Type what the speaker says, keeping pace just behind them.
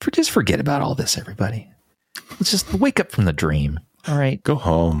just forget about all this, everybody. Let's just wake up from the dream. All right. Go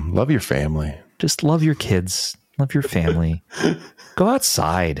home. Love your family. Just love your kids. Love your family. Go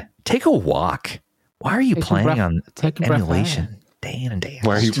outside. Take a walk. Why are you playing on emulation day in and day out?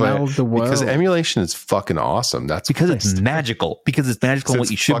 Why are you playing? Because emulation is fucking awesome. That's because it's magical. Because it's magical.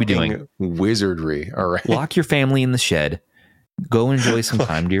 What you should be doing. Wizardry. All right. Lock your family in the shed. Go enjoy some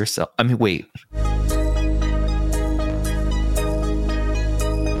time to yourself. I mean, wait.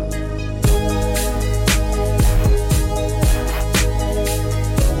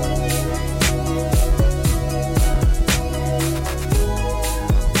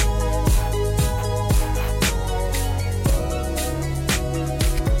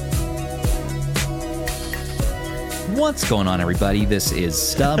 What's going on, everybody? This is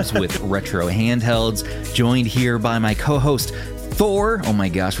Stubbs with Retro Handhelds, joined here by my co-host, Thor. Oh my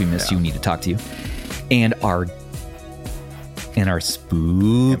gosh, we miss you. We need to talk to you. And our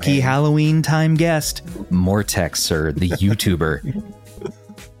spooky Halloween time guest, Mortexer, the YouTuber.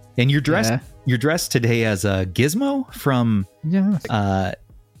 And you're dressed today as a Gizmo from the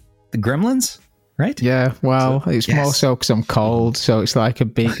Gremlins, right? Yeah, well, it's more so because I'm cold, so it's like a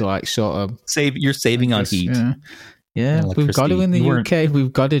big, like, sort of... You're saving on heat. Yeah, we've got to in the UK.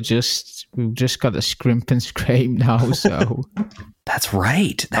 We've just got to scrimp and scrape now. So that's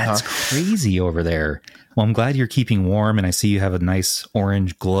right. That's crazy over there. Well, I'm glad you're keeping warm, and I see you have a nice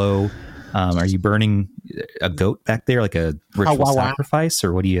orange glow. Are you burning a goat back there, like a ritual sacrifice,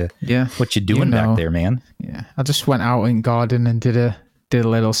 or what you doing back there, man? Yeah, I just went out in garden and did a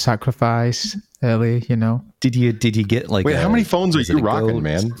little sacrifice earlier. Did you get like? Wait, how many phones are you rocking,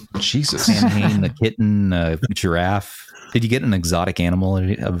 man? Jesus, Samhain, a kitten, a giraffe. Did you get an exotic animal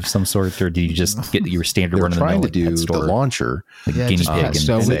of some sort, or did you just get your standard one in the middle? Trying to do the launcher, guinea pig.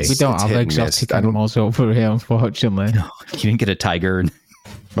 So we don't have exotic animals over here, unfortunately. No, you didn't get a tiger.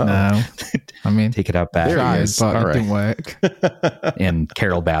 No, I mean, take it out back. Tried, but it didn't work. And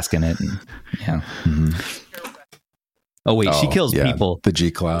Carol Baskin it. Yeah. Mm-hmm. Oh wait, she kills people. The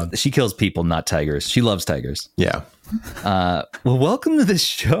G Cloud. She kills people, not tigers. She loves tigers. Yeah. Well, welcome to this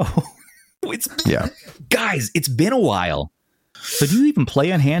show. Guys, it's been a while. So, do you even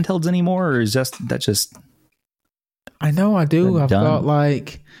play on handhelds anymore, or is that just? I know I do. I've got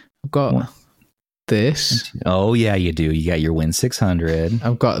this. Oh yeah, you do. You got your Win 600.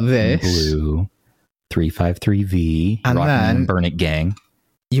 I've got this blue 353V, and then Burn It Gang.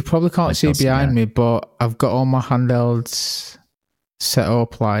 You probably can't see behind me, but I've got all my handhelds set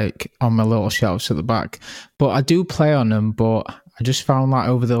up like on my little shelves at the back. But I do play on them, but I just found that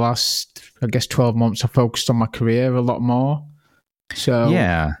over the last, 12 months, I focused on my career a lot more. So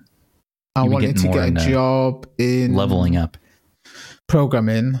yeah, I wanted to get a job in leveling up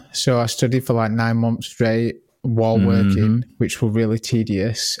programming. So I studied for like 9 months straight while working, which were really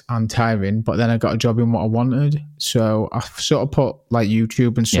tedious and tiring, but then I got a job in what I wanted. So I sort of put like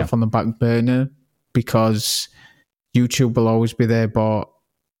YouTube and stuff on the back burner because YouTube will always be there, but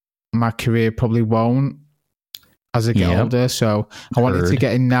my career probably won't as I get older. So I wanted to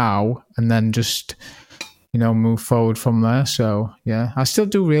get in now and then just move forward from there. So yeah, I still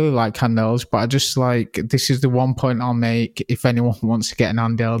do really like handhelds, but I just like, this is the one point I'll make. If anyone wants to get an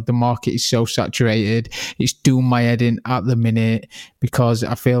handheld, the market is so saturated. It's doing my head in at the minute because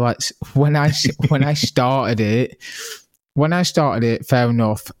I feel like when I started it, fair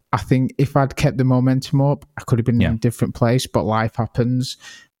enough. I think if I'd kept the momentum up, I could have been in a different place, but life happens.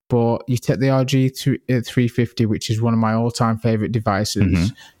 But you take the RG350, which is one of my all-time favorite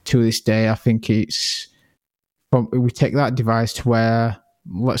devices to this day. I think we take that device to where,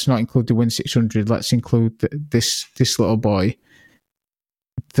 let's not include the Win 600, let's include this little boy.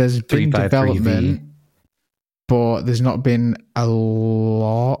 There's been development, but there's not been a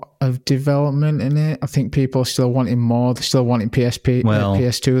lot of development in it. I think people are still wanting more. They're still wanting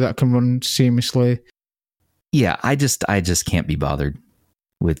PS2 that can run seamlessly. Yeah, I just can't be bothered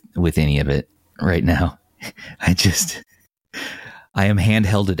with any of it right now. I am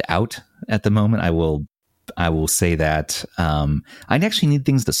handhelded out at the moment. I will say that. I actually need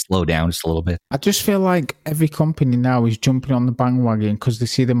things to slow down just a little bit. I just feel like every company now is jumping on the bandwagon because they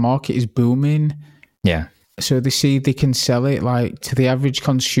see the market is booming. Yeah. So they see they can sell it like to the average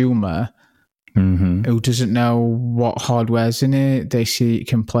consumer who doesn't know what hardware's in it. They see it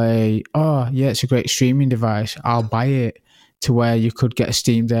can play, it's a great streaming device, I'll buy it, to where you could get a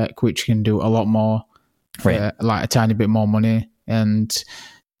Steam Deck, which can do a lot more for like a tiny bit more money. And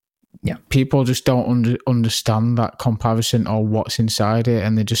people just don't understand that comparison or what's inside it,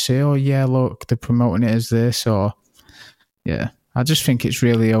 and they just say, "Oh yeah, look, they're promoting it as this," or I just think it's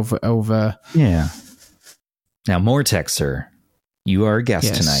really over. Yeah. Now, Mortexer, you are a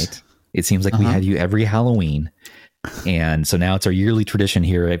guest tonight. It seems like we had you every Halloween. And so now it's our yearly tradition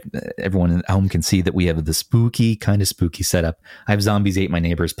here. Everyone at home can see that we have the kind of spooky setup. I have Zombies Ate My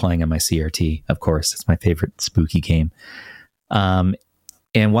Neighbors playing on my CRT, of course. It's my favorite spooky game. And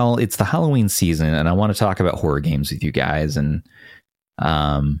while it's the Halloween season, and I want to talk about horror games with you guys, and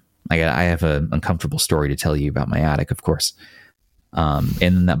I have an uncomfortable story to tell you about my attic, of course. And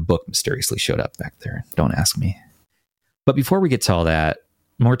then that book mysteriously showed up back there. Don't ask me. But before we get to all that,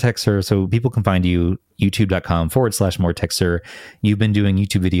 Mortexer, so people can find you, youtube.com/Mortexer. You've been doing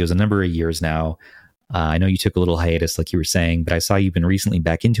YouTube videos a number of years now. I know you took a little hiatus, like you were saying, but I saw you've been recently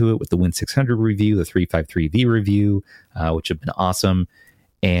back into it with the Win600 review, the 353V review, which have been awesome.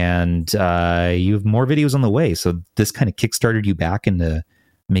 And you have more videos on the way. So this kind of kickstarted you back into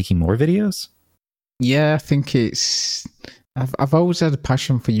making more videos? Yeah, I think I've always had a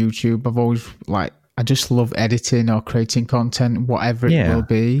passion for YouTube. I've always I just love editing or creating content, whatever it will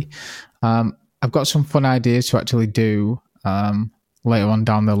be. I've got some fun ideas to actually do later on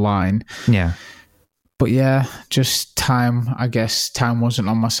down the line. Yeah. But yeah, just time, I guess time wasn't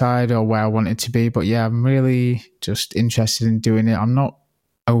on my side or where I wanted to be. But yeah, I'm really just interested in doing it. I'm not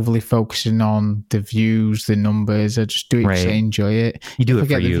overly focusing on the views, the numbers. I just do it because I enjoy it. You do it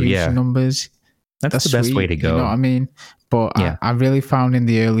for you, yeah. Numbers, that's the best way to go. You know what I mean? But yeah. I really found in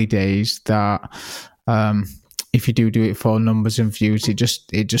the early days that if you do it for numbers and views, it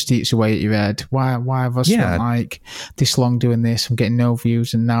just eats away at your head. Why have I spent like this long doing this? I'm getting no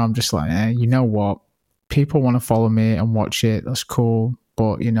views, and now I'm just like, you know what? People want to follow me and watch it. That's cool,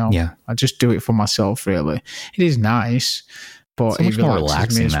 but I just do it for myself. Really, it is nice, but so much more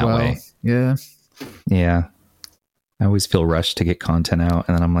relaxing that way. Yeah. I always feel rushed to get content out,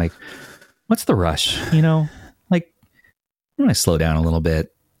 and then I'm like, what's the rush? Like, I'm gonna slow down a little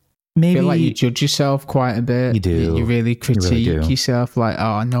bit. Maybe I feel like you judge yourself quite a bit. You do. You really critique yourself. Like,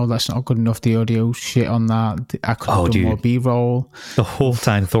 I know that's not good enough. The audio shit on that. I could have done more B-roll. The whole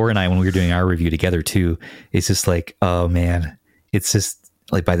time, Thor and I, when we were doing our review together too, it's just like, oh man, it's just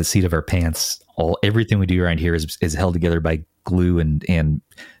like by the seat of our pants. Everything we do around here is held together by glue and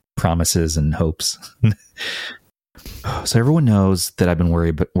promises and hopes. So everyone knows that I've been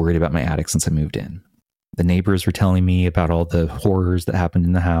worried about my attic since I moved in. The neighbors were telling me about all the horrors that happened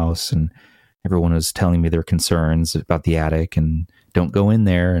in the house, and everyone was telling me their concerns about the attic and don't go in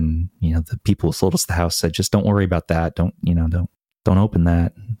there. And, the people who sold us the house said, just don't worry about that. Don't open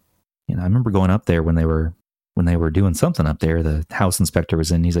that. I remember going up there when they were doing something up there. The house inspector was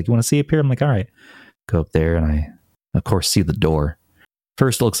in. He's like, you want to see up here? I'm like, all right, go up there. And I, of course, see the door.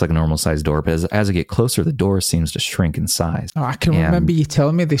 First, it looks like a normal sized door, but as I get closer, the door seems to shrink in size. Oh, I can remember you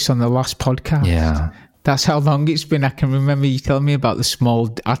telling me this on the last podcast. Yeah. That's how long it's been. I can remember you telling me about the small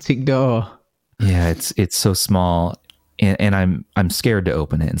attic door. Yeah, it's so small, and I'm scared to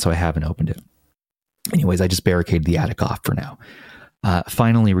open it, and so I haven't opened it. Anyways, I just barricaded the attic off for now.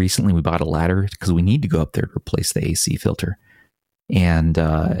 Finally, recently we bought a ladder because we need to go up there to replace the AC filter, and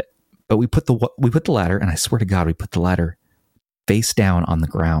but we put the ladder, and I swear to God, we put the ladder face down on the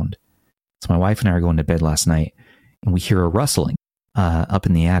ground. So my wife and I are going to bed last night, and we hear a rustling up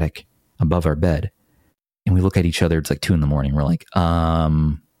in the attic above our bed. And we look at each other. It's like 2 a.m. We're like,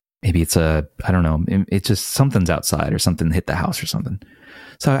 maybe it's I don't know. It's just something's outside or something hit the house or something.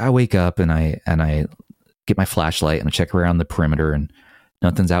 So I wake up and I get my flashlight and I check around the perimeter and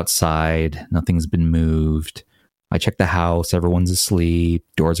nothing's outside. Nothing's been moved. I check the house. Everyone's asleep.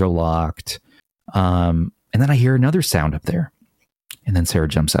 Doors are locked. And then I hear another sound up there. And then Sarah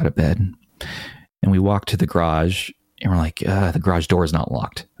jumps out of bed and we walk to the garage and we're like, the garage door is not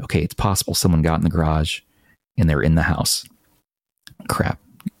locked. Okay, it's possible someone got in the garage and they're in the house. Crap.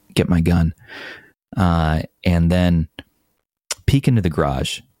 Get my gun. And then peek into the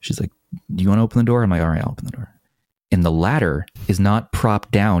garage. She's like, do you want to open the door? I'm like, all right, I'll open the door. And the ladder is not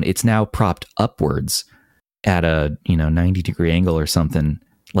propped down. It's now propped upwards at a 90-degree angle or something.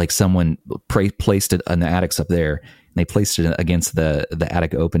 Like someone placed it, and the attic's up there, and they placed it against the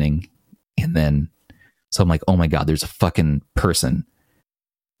attic opening. And then, so I'm like, oh my God, there's a fucking person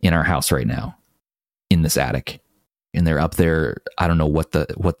in our house right now in this attic. And they're up there. I don't know what the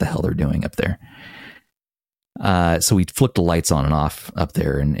hell they're doing up there. So we flipped the lights on and off up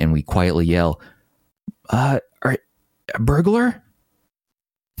there, and we quietly yell, are a burglar?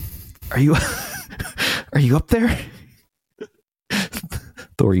 Are you are you up there?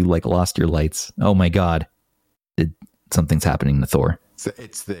 Thor, you lost your lights. Oh my God. Something's happening to Thor.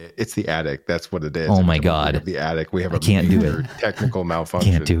 It's the attic. That's what it is. Oh my God. The attic. We have I can't do it. Technical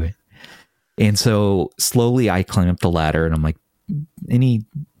malfunction. Can't do it. And so slowly I climb up the ladder and I'm like, and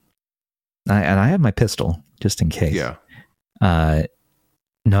I have my pistol just in case. Yeah.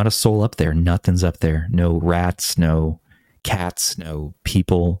 Not a soul up there. Nothing's up there. No rats, no cats, no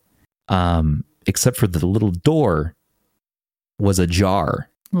people. Except for the little door was ajar.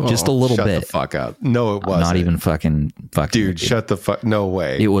 Just a little shut bit. Shut the fuck up. No, it wasn't. Not even fucking. Dude, shut the fuck. No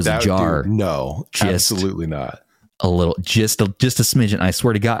way. It was a jar. Dude, no, absolutely not. A little, just a smidgen. I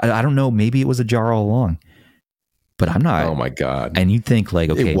swear to God, I don't know. Maybe it was a jar all along, but I'm not. Oh my God. And you'd think like,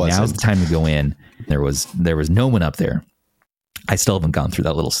 okay, now's the time to go in. There was no one up there. I still haven't gone through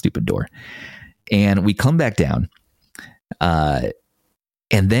that little stupid door. And we come back down. And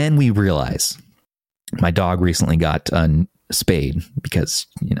then we realize my dog recently got spayed because,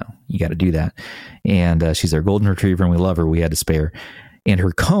 you know, you got to do that. And she's our golden retriever and we love her. We had to spay her. And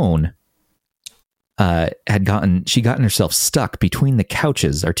her cone she gotten herself stuck between the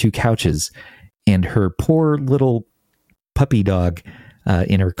couches, our two couches, and her poor little puppy dog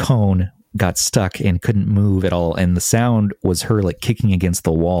in her cone got stuck and couldn't move at all. And the sound was her like kicking against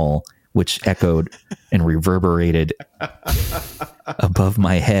the wall, which echoed and reverberated above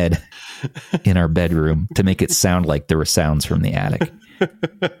my head in our bedroom to make it sound like there were sounds from the attic.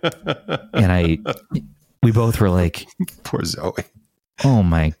 And we both were like, poor Zoe. Oh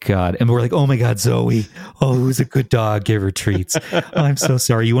my God. And we're like, oh my God, Zoe. Oh, who's a good dog? Give her treats. Oh, I'm so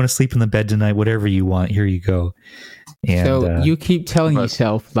sorry. You want to sleep in the bed tonight? Whatever you want. Here you go. And, so you keep telling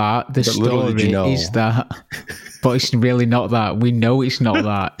yourself that the story is that, but it's really not that. We know it's not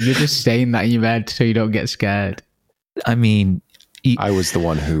that. You're just saying that in your head so you don't get scared. I mean, I was the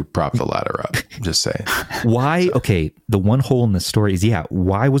one who propped the ladder up. Just saying. Why? Okay, the one hole in the story is,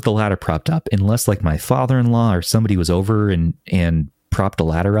 why was the ladder propped up? Unless like my father-in-law or somebody was over and propped a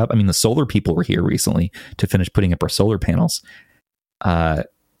ladder up. I mean, the solar people were here recently to finish putting up our solar panels.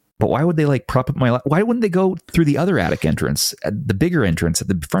 But why would they like prop up my? Why wouldn't they go through the other attic entrance, the bigger entrance at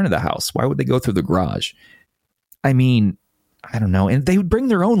the front of the house? Why would they go through the garage? I mean, I don't know. And they would bring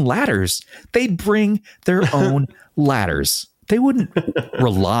their own ladders. They'd bring their own ladders. They wouldn't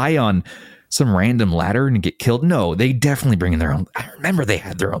rely on some random ladder and get killed. No, they definitely bring in their own. I remember they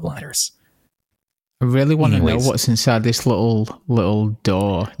had their own ladders. I really want to know what's inside this little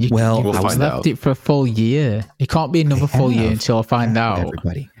door. We'll left out. It for a full year. It can't be another full year until I find out.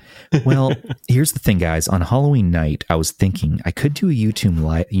 Everybody. Well, here's the thing, guys. On Halloween night, I was thinking I could do a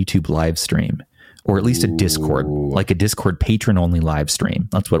YouTube live stream, or at least a Discord, like a Discord patron-only live stream.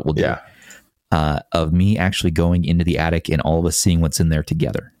 That's what we'll do. Yeah. Of me actually going into the attic and all of us seeing what's in there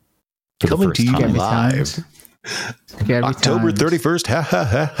together. Coming to you live. October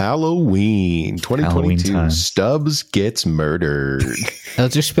 31st, Halloween 2022. Stubbs gets murdered. It'll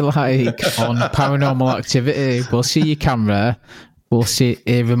just be like on Paranormal Activity. We'll see your camera. We'll hear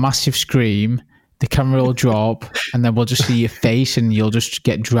a massive scream. The camera will drop, and then we'll just see your face, and you'll just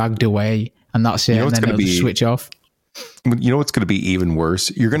get dragged away, and that's it. And then it'll just switch off. You know what's going to be even worse?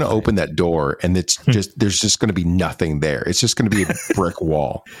 You're going to open that door and there's just going to be nothing there. It's just going to be a brick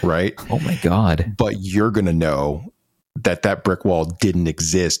wall, right? Oh my God. But you're going to know that brick wall didn't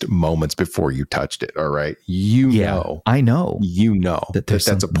exist moments before you touched it. All right. Know. I know. You know that's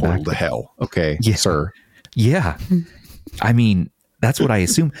a portal to hell. Okay, sir. Yeah. I mean, that's what I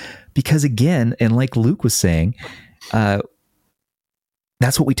assume. Because again, and like Luke was saying,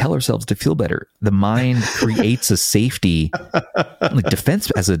 that's what we tell ourselves to feel better. The mind creates a safety, like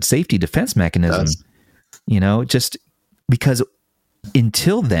defense, as a safety defense mechanism, you know, just because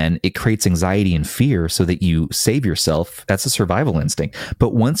until then it creates anxiety and fear so that you save yourself. That's a survival instinct.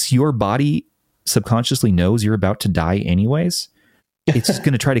 But once your body subconsciously knows you're about to die anyways, it's just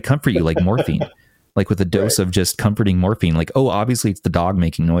going to try to comfort you like morphine, like with a dose of just comforting morphine. Like, oh, obviously it's the dog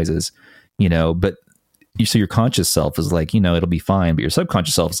making noises, you know, but so your conscious self is like, you know, it'll be fine. But your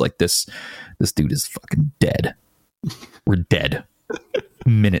subconscious self is like, this dude is fucking dead. We're dead.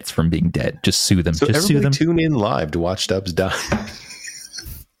 Minutes from being dead. Just sue them. So just sue them. Tune in live to watch Stubbs die.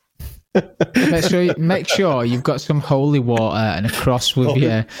 Make sure you've got some holy water and a cross with you,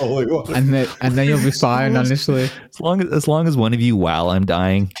 and then you'll be fine. Honestly, as long as one of you, while I'm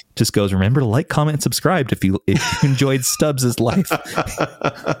dying, just goes, remember to like, comment, and subscribe if you enjoyed Stubbs' life.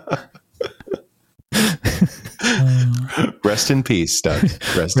 Rest in peace, Stubbs.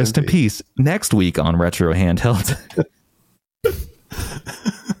 Rest in peace. Next week on Retro Handheld.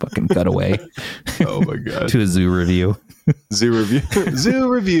 Fucking cut away. Oh my God. To a zoo review. Zoo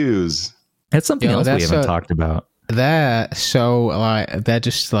reviews. That's something else we haven't talked about. They're so like, they're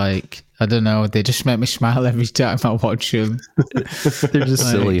just like, I don't know, they just make me smile every time I watch them. They're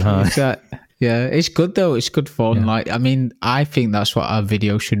just silly, huh? Yeah, it's good though. It's good fun. Yeah. Like, I mean, I think that's what our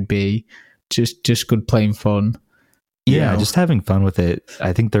video should be. Just good plain fun. Yeah, just having fun with it.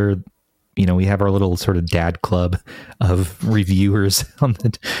 I think they're we have our little sort of dad club of reviewers on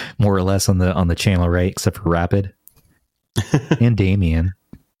the more or less on the channel, right? Except for Rapid and Damien.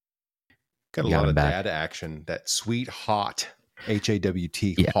 Got a lot of dad action. That sweet, hot,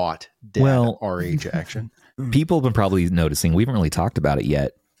 HAWT, hot dad RH action. People have been probably noticing, we haven't really talked about it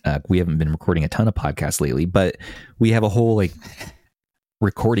yet. We haven't been recording a ton of podcasts lately, but we have a whole like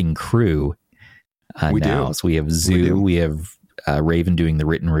recording crew now. Do. So we have Zoo, we have Raven doing the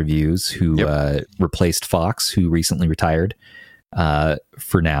written reviews, who replaced Fox, who recently retired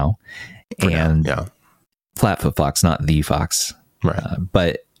for now. Flatfoot Fox, not the Fox. Right.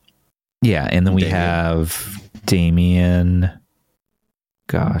 But yeah, and then we have Damien.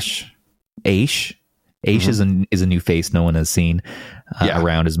 Gosh, Aish. Aish is a new face no one has seen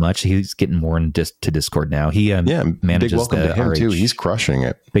around as much. He's getting more into Discord now. He manages big welcome to him too. He's crushing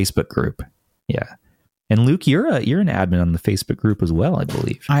it. Facebook group. Yeah. And Luke, you're an admin on the Facebook group as well, I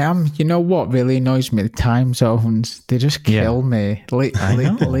believe. I am. You know what really annoys me? The time zones. They just kill me.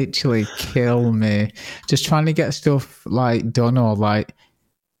 Literally kill me. Just trying to get stuff like done, or like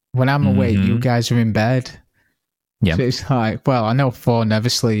when I'm awake, you guys are in bed. Yeah. So it's like, well, I know Thor never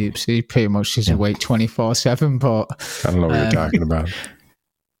sleeps. He pretty much is awake 24/7, but I don't know what you're talking about.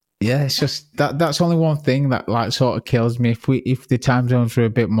 Yeah, it's just that's only one thing that like sort of kills me. If the time zones were a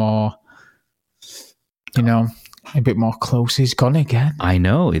bit more, a bit more close, he's gone again. I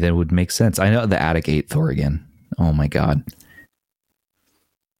know, that would make sense. I know the Attic ate Thor again. Oh my god.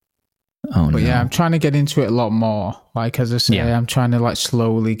 But yeah, I'm trying to get into it a lot more. Like, as I say, I'm trying to like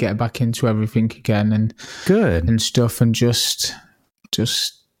slowly get back into everything again and stuff, and just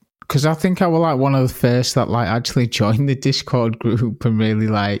because I think I was like one of the first that like actually joined the Discord group and really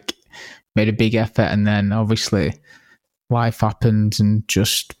like made a big effort, and then obviously life happened and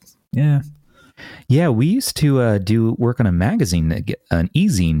just Yeah, we used to do work on a magazine, an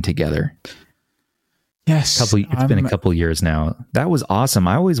e-zine together. Yes. It's been a couple years now. That was awesome.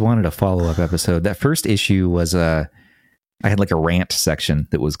 I always wanted a follow-up episode. That first issue was I had like a rant section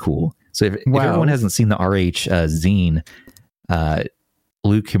that was cool. So if everyone hasn't seen the RH zine,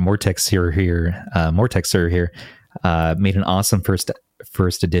 Luke and Mortex here, made an awesome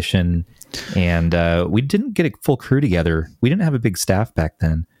first edition, and we didn't get a full crew together. We didn't have a big staff back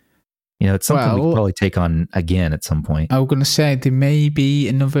then. It's something we could probably take on again at some point. I was going to say, there may be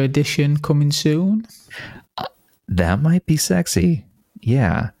another edition coming soon. That might be sexy.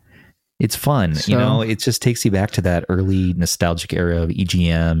 Yeah. It's fun. So, it just takes you back to that early nostalgic era of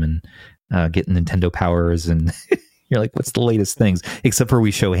EGM and getting Nintendo powers. And you're like, what's the latest things? Except for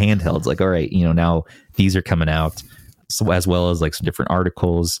we show handhelds. Like, all right, now these are coming out. So as well as like some different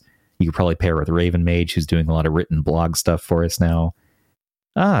articles. You could probably pair with Raven Mage, who's doing a lot of written blog stuff for us now.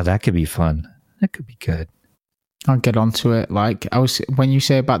 That could be fun. That could be good. I'll get onto it. Like when you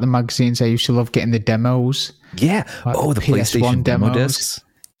say about the magazines, I used to love getting the demos. Yeah. Like the PlayStation demo discs.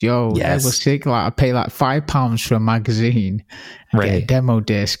 Yo, yes. They were sick. Like I'd pay like £5 for a magazine and get a demo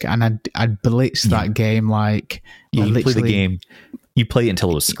disc, and I'd blitz that game. Like you play the game, you play it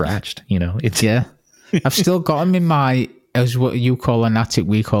until it was scratched. I've still got them in my, as what you call an attic,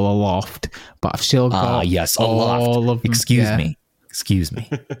 we call a loft, but I've still got all of them. Excuse me.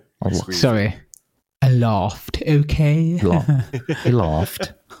 Sorry. A loft, okay? A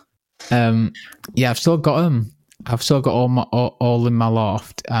loft. I've still got them. I've still got all in my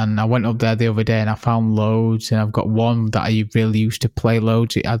loft, and I went up there the other day and I found loads, and I've got one that I really used to play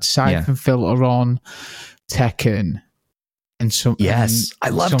loads. It had Siphon Filter on, Tekken, and some. Yes, I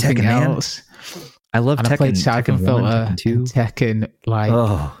love Tekken, else. Man. I love Tekken. I played Siphon Filter, Tekken, like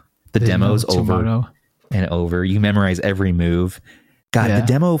the demo's over and over. You memorize every move. God, the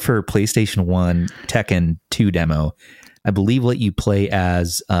demo for PlayStation 1 Tekken 2 demo, I believe let you play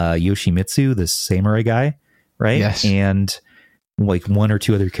as Yoshimitsu, the samurai guy, right? Yes. And like one or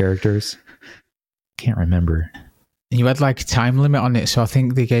two other characters. Can't remember. You had like a time limit on it, so I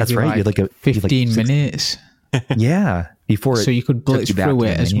think they gave you like 15 minutes. Yeah. Before so you could blitz through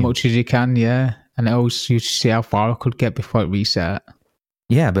it as much as you can, and it always you see how far I could get before it reset.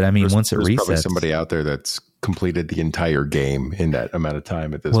 Yeah, but I mean, once it resets, probably somebody out there that's completed the entire game in that amount of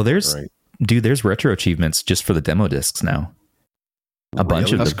time at this point, right? There's retro achievements just for the demo discs now. A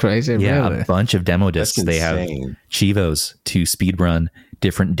bunch of that's crazy. Yeah, really? A bunch of demo discs. They have Chivos to speedrun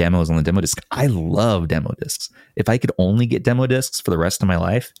different demos on the demo disc. I love demo discs. If I could only get demo discs for the rest of my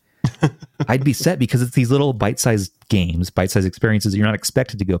life, I'd be set, because it's these little bite-sized games, bite-sized experiences. You're not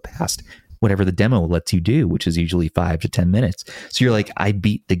expected to go past whatever the demo lets you do, which is usually 5 to 10 minutes. So you're like, I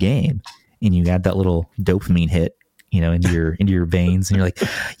beat the game, and you add that little dopamine hit, into your veins, and you're like,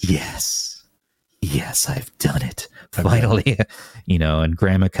 yes. yes, I've done it. Finally, and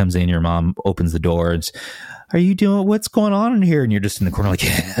grandma comes in, your mom opens the door and are you doing, what's going on in here? And you're just in the corner like,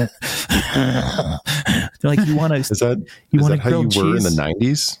 they're like, you want to, Is that how you were in the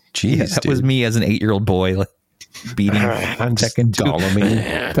 90s? Jeez, yeah, that was me as an 8-year-old boy, like beating Tekken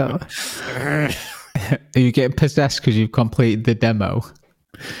 2. You get possessed because you've completed the demo.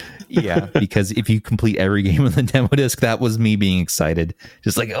 Yeah, because if you complete every game on the demo disc, that was me being excited.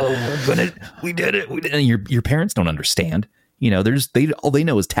 Just like, we did it. And your parents don't understand. All they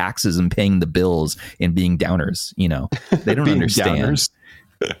know is taxes and paying the bills and being downers. They don't understand. Downers.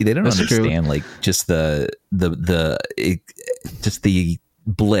 They don't understand like just the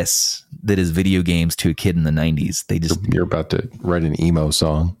bliss that is video games to a kid in the 90s. You're about to write an emo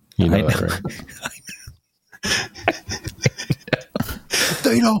song. You know that, right?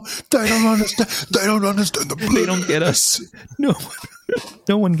 They don't understand. They don't understand the bliss. They don't get us.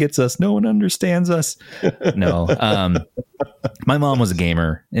 No one gets us. No one understands us. No. My mom was a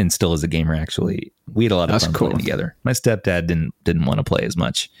gamer and still is a gamer. Actually, we had a lot of fun playing together. My stepdad didn't want to play as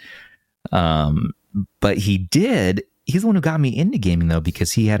much, but he did. He's the one who got me into gaming though,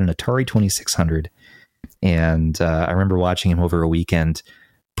 because he had an Atari 2600, and I remember watching him over a weekend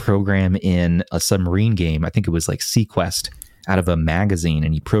program in a submarine game. I think it was like Sequest out of a magazine,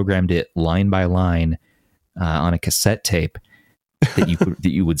 and he programmed it line by line on a cassette tape that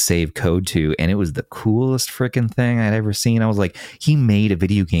you would save code to, and it was the coolest freaking thing I'd ever seen. I was like, he made a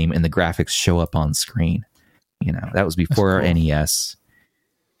video game and the graphics show up on screen. That was before our NES,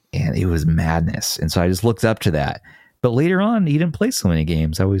 and it was madness. And so I just looked up to that. But later on, he didn't play so many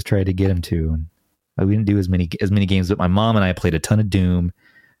games. I always tried to get him to, and we didn't do as many games. But my mom and I played a ton of Doom,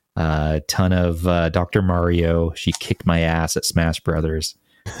 a ton of Dr. Mario. She kicked my ass at Smash Brothers.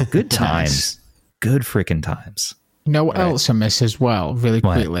 Good times. Good freaking times. You know what else I miss as well, really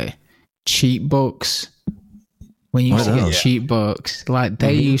quickly? Cheat books. When you used to get cheat books, like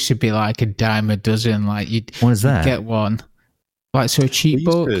they used to be like a dime a dozen. Like what is that? Get one. Like, so a cheat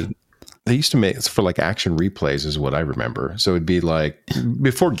book. They used to make it for like action replays is what I remember. So it'd be like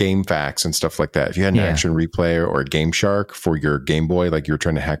before Game Facts and stuff like that. If you had an action replay or a Game Shark for your Game Boy, like you were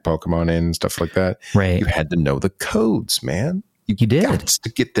trying to hack Pokemon in and stuff like that, right? You had to know the codes, man. You did to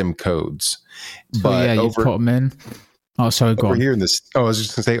get them codes. But you put them in. Oh, sorry, go on. Here in this, I was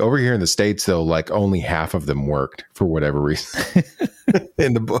just gonna say, over here in the States, though, like only half of them worked for whatever reason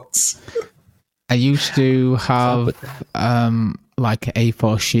in the books. I used to have like an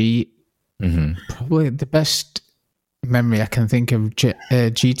A4 sheet. Mm-hmm. Probably the best memory I can think of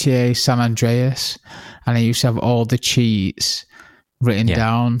GTA San Andreas, and I used to have all the cheats written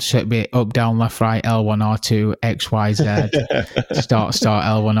down, so it'd be up, down, left, right, L1, R2, X, Y, Z, start,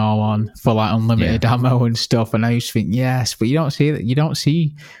 L1, R1 for like unlimited ammo and stuff. And I used to think, yes, but you don't see that. You don't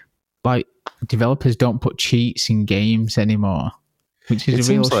see like developers don't put cheats in games anymore, which is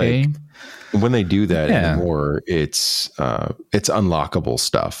a real shame. When they do that anymore, it's unlockable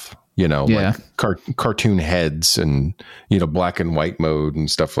stuff. Like cartoon heads and, black and white mode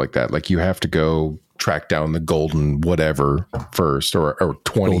and stuff like that. Like you have to go track down the golden whatever first or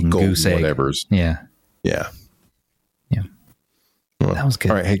 20 golden whatevers. Yeah. Well, that was good.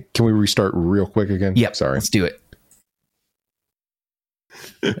 All right. Hey, can we restart real quick again? Yep. Sorry. Let's do it.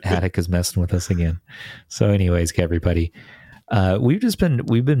 Attic is messing with us again. So anyways, everybody, we've been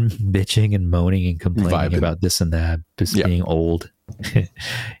bitching and moaning and complaining about this and that, just being old.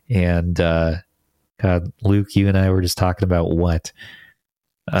 And God, Luke, you and I were just talking about what?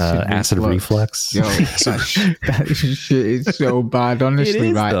 Acid reflux. Yo, that shit is so bad, honestly.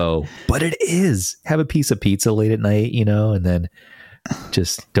 It is, though. But it is. Have a piece of pizza late at night, and then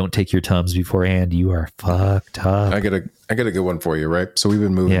just don't take your Tums beforehand. You are fucked up. I got a good one for you, right? So we've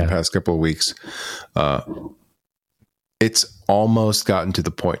been moving the past couple of weeks. It's almost gotten to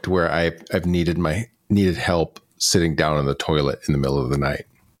the point where I've needed help sitting down on the toilet in the middle of the night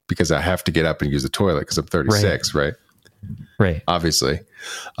because I have to get up and use the toilet because I'm 36, right? Right. Obviously.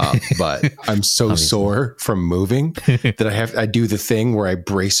 But I'm so sore from moving that I do the thing where I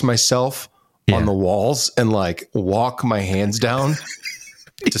brace myself on the walls and like walk my hands down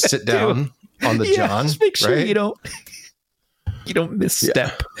to sit down on the john. Just make sure you don't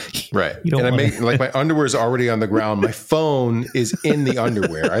misstep. Right. And I make like my underwear is already on the ground. My phone is in the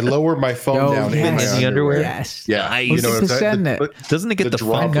underwear. I lower my phone down in the underwear. Yes. Yeah. Nice. Doesn't it get the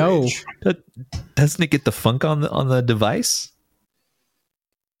funk? No. Doesn't it get the funk on the device?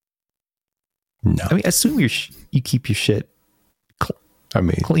 No. I mean, assume you keep your shit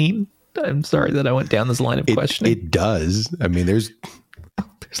clean. I'm sorry that I went down this line of questioning. It does. I mean,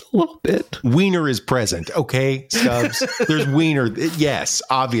 There's a little bit. Wiener is present. Okay, Stubbs. There's wiener. Yes,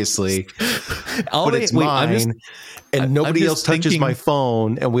 obviously. But it's mine. And nobody else touches my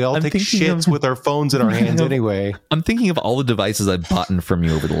phone, and we all take shits with our phones in our hands anyway. I'm thinking of all the devices I've bought from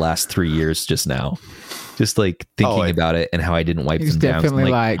you over the last 3 years just now. Just like thinking about it and how I didn't wipe them down.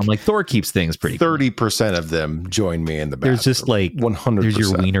 I'm like, Thor keeps things pretty 30% of them join me in the bathroom. There's just like 100%. There's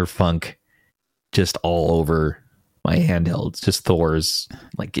your wiener funk just all over my handhelds. Just Thor's.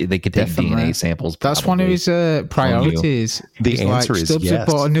 Like they could take DNA samples. That's one of his priorities. The answer is Stubbs yes.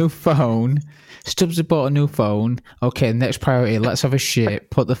 bought a new phone. Okay, next priority, let's have a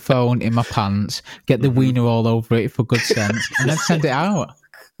shit, put the phone in my pants, get the wiener all over it for good sense, and then send it out.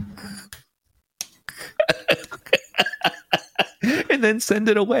 And then send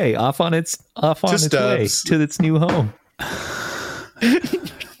it away off on its way to its new home.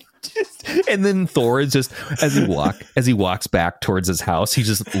 And then Thor is just as he walks back towards his house, he's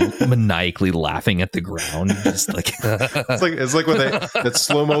just maniacally laughing at the ground. Just like it's like when that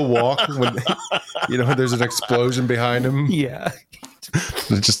slow-mo walk when there's an explosion behind him. Yeah.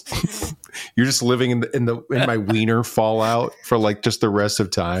 You're just living in my wiener fallout for like just the rest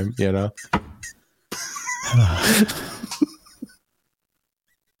of time,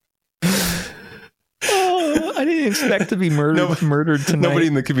 I didn't expect to be murdered tonight. Nobody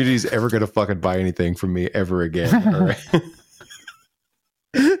in the community is ever going to fucking buy anything from me ever again. All right.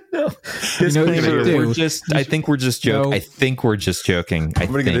 No, I think we're just joking. I think we're just joking.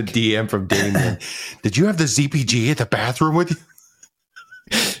 I'm going to get a DM from Damien. Did you have the ZPG at the bathroom with you?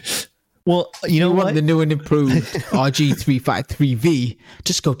 Well, you know what? Want the new and improved RG353V?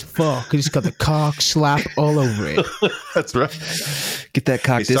 Just go to Thor because it's got the cock slap all over it. That's right. Get that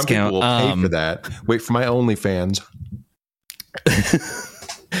cock discount. Some people will pay for that. Wait for my OnlyFans.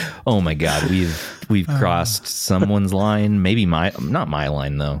 Oh my God, we've crossed someone's line. Maybe not my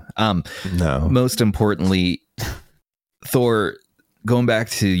line though. No. Most importantly, Thor. Going back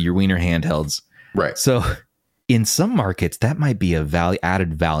to your wiener handhelds, right? So, in some markets, that might be a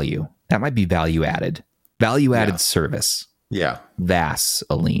added value. That might be value added service. Yeah.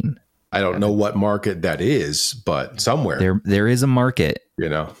 Vaseline. I don't know what market that is, but somewhere there is a market.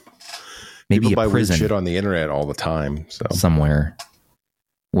 Maybe people a buy prison weird shit on the internet all the time. So somewhere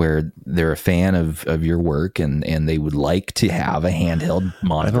where they're a fan of your work and they would like to have a handheld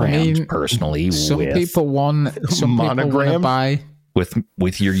monogram personally. Some people want to buy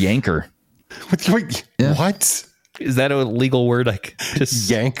with your yanker. What is that a legal word? Like just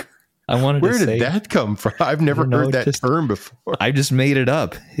yank. I wanted Where to say. Where did that come from? I've never heard that term before. I just made it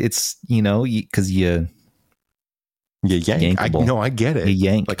up. It's because you yank. I get it. You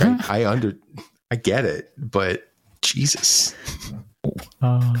yank. Like I get it, but Jesus.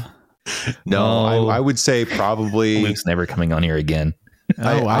 No, I would say probably Luke's never coming on here again.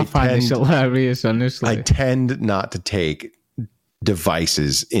 I find this hilarious, honestly. I tend not to take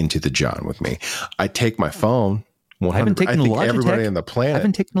devices into the John with me. I take my phone. I haven't taken the Logitech. Everybody on the planet. I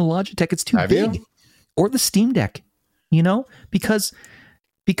haven't taken the Logitech. It's too big. You? Or the Steam Deck, because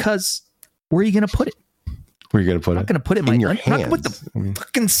where are you going to put it? Where are you going to put it? I'm not going to put it in your hands. I'm not going to put the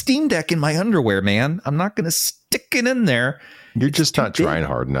fucking Steam Deck in my underwear, man. I'm not going to stick it in there. You're just not trying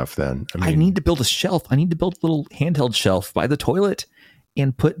hard enough then. I need to build a shelf. I need to build a little handheld shelf by the toilet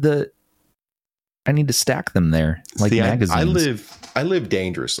and I need to stack them there like magazines. I live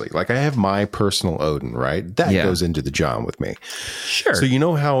dangerously. Like I have my personal Odin, right? That goes into the John with me. Sure. So you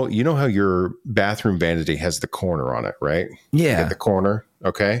know how your bathroom vanity has the corner on it, right? Yeah. At the corner.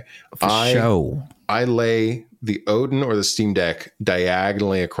 Okay. I lay the Odin or the Steam Deck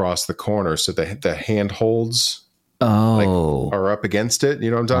diagonally across the corner so that the handholds are up against it. You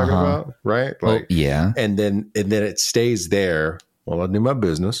know what I'm talking about? Right? Like, yeah. And then it stays there while I do my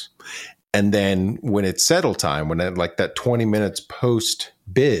business. And then when it's settle time, when that 20 minutes post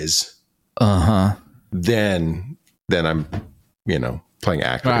biz, then I'm, playing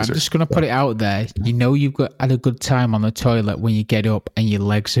actors. Right, I'm just going to put it out there. You've had a good time on the toilet when you get up and your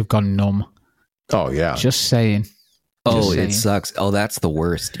legs have gone numb. Oh, yeah. Just saying. It sucks. Oh, that's the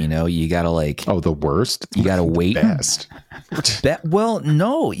worst. You got to the worst? You got to wait. Best. Well,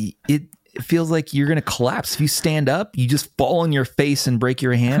 no, it feels like you're going to collapse. If you stand up, you just fall on your face and break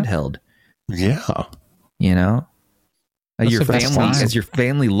your handheld. Yeah. As your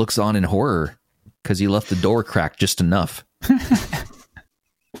family looks on in horror because you left the door cracked just enough.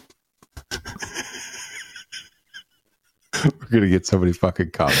 We're going to get so many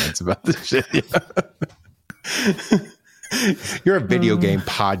fucking comments about this shit. You're a video game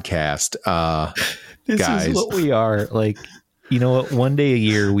podcast, this guys. Is what we are. Like, You know what? One day a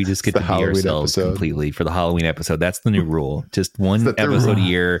year, we just get to be ourselves completely for the Halloween episode. That's the new rule. Just one episode a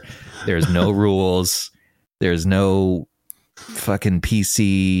year. There's no rules. There's no fucking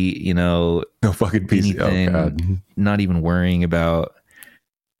PC, no fucking PC. Anything, oh, God. Not even worrying about,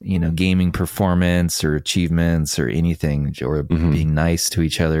 gaming performance or achievements or anything, or being nice to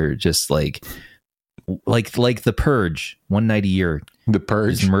each other. Just like the Purge, one night a year. The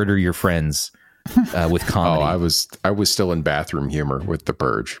Purge, just murder your friends with comedy. I was still in bathroom humor with The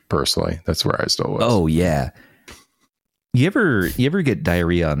Purge. Personally, that's where I still was. Oh yeah. You ever get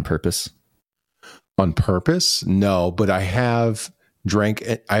diarrhea on purpose? On purpose? No, but I have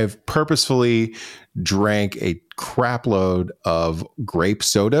purposefully drank a crap load of grape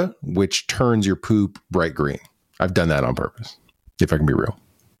soda, which turns your poop bright green. I've done that on purpose, if I can be real.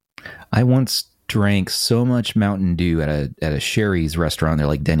 I once drank so much Mountain Dew at a Sherry's restaurant. They're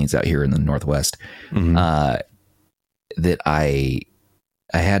like Denny's out here in the Northwest, that I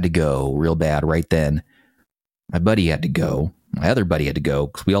had to go real bad right then. My buddy had to go. My other buddy had to go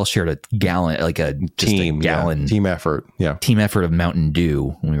because we all shared a gallon, team effort. Yeah. Team effort of Mountain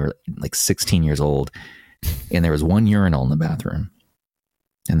Dew when we were like 16 years old. And there was one urinal in the bathroom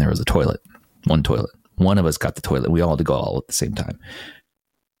and there was one toilet. One of us got the toilet. We all had to go all at the same time.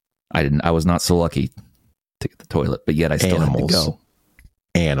 I was not so lucky to get the toilet, but yet I still had to go.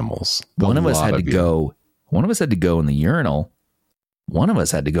 Animals. One of us had to go. One of us had to go in the urinal. One of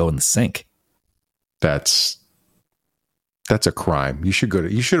us had to go in the sink. That's a crime. You should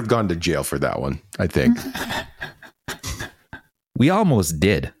have gone to jail for that one, I think. We almost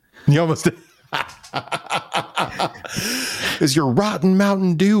did. You almost did. Is your rotten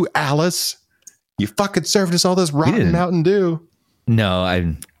Mountain Dew, Alice? You fucking served us all this rotten Mountain Dew. No,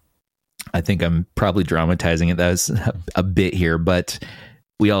 I think I'm probably dramatizing it. That was a bit here, but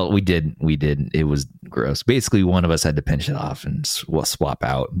we did. It was gross. Basically, one of us had to pinch it off and swap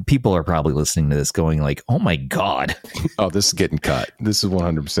out. People are probably listening to this going like, oh my God. Oh, this is getting cut. This is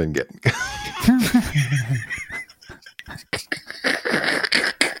 100% getting cut.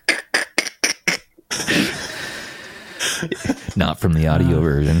 Not from the audio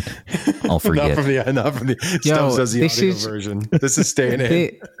version. I'll forget. Not from the Stubbs does the audio version. This is staying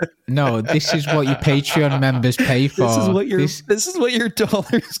in. No, this is what your Patreon members pay for. This is what your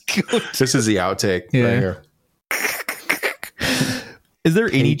dollars go to. This is the outtake right here. Is there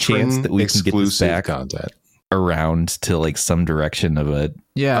any chance that we can get this back content around to like some direction of a?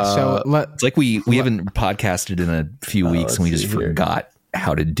 Yeah. So it's like we haven't podcasted in a few weeks and we just forgot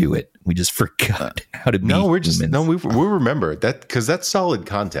how to do it. We just forgot how to be. No, we remember that because that's solid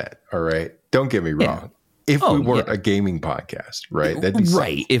content. All right. Don't get me wrong. Yeah. If we weren't a gaming podcast, right? That'd be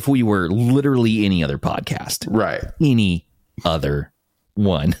right. If we were literally any other podcast, right? Any other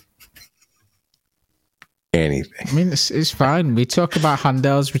one. Anything. I mean, it's fine. We talk about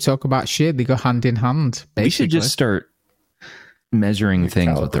handhelds. We talk about shit. They go hand in hand. Basically. We should just start measuring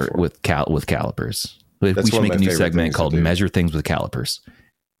things with calipers. We should make a new segment called "Measure Things with Calipers."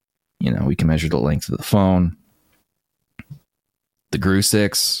 We can measure the length of the phone, the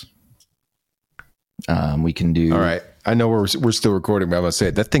GRU6. We can do. All right. I know we're still recording, but I'm gonna say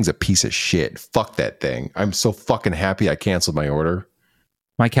it. That thing's a piece of shit. Fuck that thing. I'm so fucking happy I canceled my order.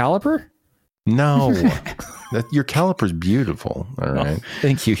 My caliper? No, your caliper's beautiful. All right. Oh,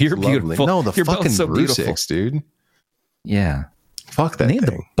 thank you. You're beautiful. No, the fucking so GRU6, dude. Yeah. Fuck that thing.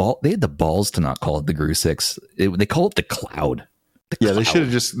 They had the balls to not call it the GRU6. They call it the Cloud. They should have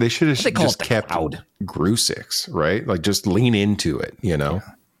just kept GRU6, right? Like just lean into it, I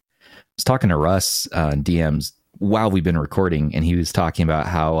was talking to Russ in DMs while we've been recording, and he was talking about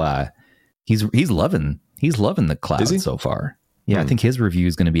how he's loving the Cloud so far. Yeah, I think his review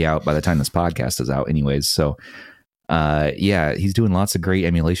is going to be out by the time this podcast is out anyways. So he's doing lots of great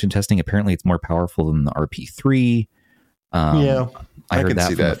emulation testing. Apparently it's more powerful than the RP3. I heard that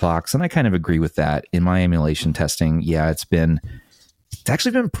from the Fox, and I kind of agree with that. In my emulation testing, it's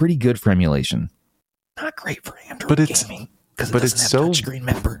actually been pretty good for emulation. Not great for Android gaming because it doesn't have touchscreen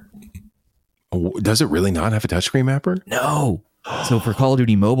mapper. Does it really not have a touchscreen mapper? No. So for Call of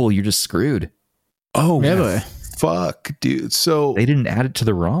Duty Mobile, you're just screwed. Oh, really? Fuck, dude. So they didn't add it to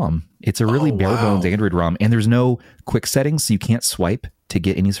the ROM. It's a really bare bones Android ROM, and there's no quick settings, so you can't swipe to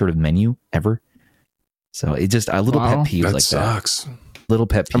get any sort of menu ever. So it just a little pet peeve like sucks. That. Little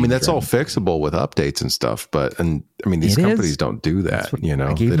pet peeve. I mean, that's all fixable with updates and stuff, but these companies don't do that.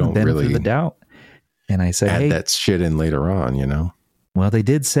 I gave they don't really the doubt, and I said, add that shit in later on. Well, they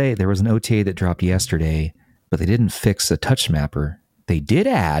did say there was an OTA that dropped yesterday, but they didn't fix a touch mapper. They did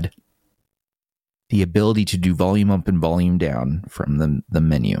add the ability to do volume up and volume down from the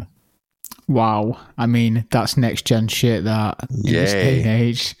menu. Wow. I mean, that's next gen shit that in this day and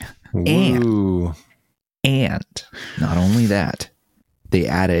age. And not only that, they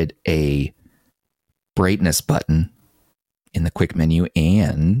added a brightness button in the quick menu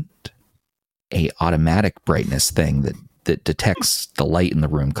and a automatic brightness thing that detects the light in the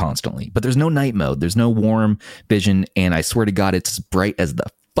room constantly. But there's no night mode. There's no warm vision. And I swear to God, it's as bright as the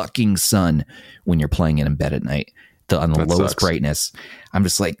fucking sun when you're playing it in bed at night. On the lowest brightness. I'm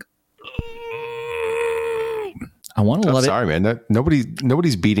just like, I want to love it. Sorry, man.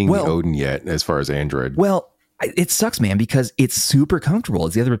 Nobody's beating the Odin yet as far as Android. Well, it sucks, man, because it's super comfortable.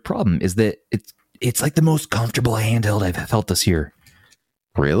 It's the other problem is that it's like the most comfortable handheld I've felt this year.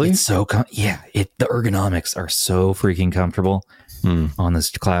 Really? It's so the ergonomics are so freaking comfortable on this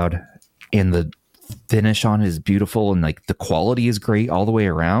Cloud, and the finish on it is beautiful, and like the quality is great all the way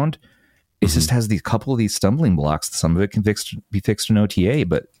around. It just has these couple of these stumbling blocks. Some of it can be fixed in OTA,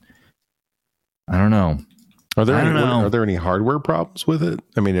 but I don't know. Are there any hardware problems with it?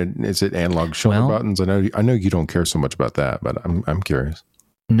 I mean, is it analog shoulder buttons? I know you don't care so much about that, but I'm curious.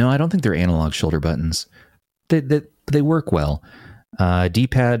 No, I don't think they're analog shoulder buttons. They work well.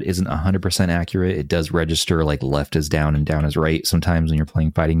 D-pad isn't 100% accurate. It does register like left is down and down is right sometimes when you're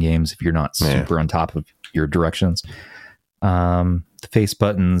playing fighting games if you're not super on top of your directions. The face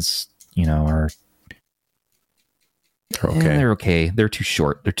buttons, are okay. They're okay. They're too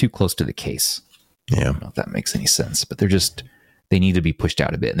short. They're too close to the case. Yeah. I don't know if that makes any sense, but they need to be pushed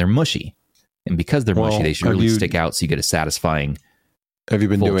out a bit, and they're mushy. And because they're mushy, they should really stick out so you get a satisfying. Have you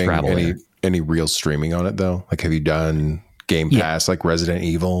been doing any real streaming on it though? Like, have you done Game Pass like Resident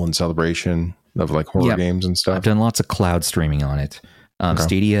Evil and Celebration of like horror games and stuff? I've done lots of cloud streaming on it.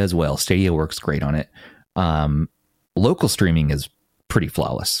 Stadia as well. Stadia works great on it. Local streaming is pretty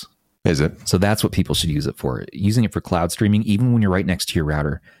flawless. Is it? So that's what people should use it for. Using it for cloud streaming, even when you're right next to your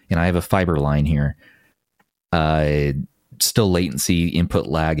router. And I have a fiber line here. Still latency, input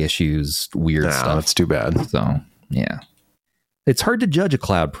lag issues, weird stuff. That's too bad. So, yeah. It's hard to judge a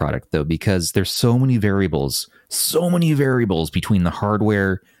cloud product, though, because there's so many variables between the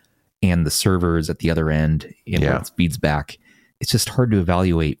hardware and the servers at the other end and what it feeds back. It's just hard to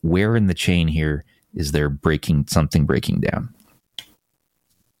evaluate where in the chain here is there something breaking down.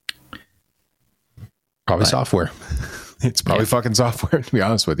 Probably software. It's probably fucking software, to be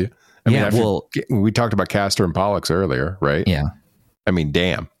honest with you. I mean, we talked about Castor and Pollux earlier, right? Yeah. I mean,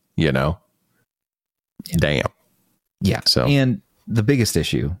 damn, Damn. Yeah. So, and the biggest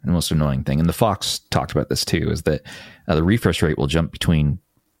issue and most annoying thing, and the Fox talked about this too, is that the refresh rate will jump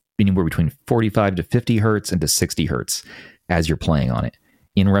anywhere between 45 to 50 hertz and to 60 hertz as you're playing on it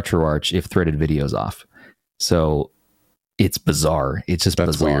in RetroArch if threaded video is off. So it's bizarre. It's just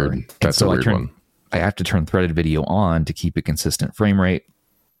bizarre. Weird. That's a weird one. I have to turn threaded video on to keep a consistent frame rate,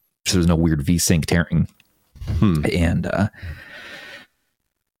 so there's no weird VSync tearing. And I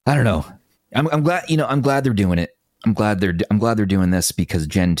don't know. I'm glad. I'm glad they're doing it. I'm glad they're doing this because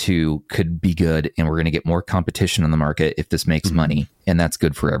Gen 2 could be good, and we're going to get more competition on the market if this makes money, and that's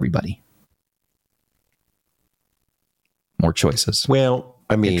good for everybody. More choices. Well,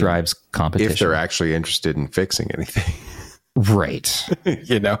 I mean, it drives competition if they're actually interested in fixing anything, right?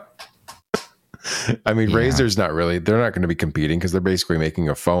 I mean, Razer's they're not going to be competing because they're basically making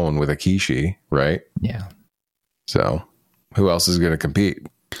a phone with a Kishi, right? Yeah. So who else is going to compete?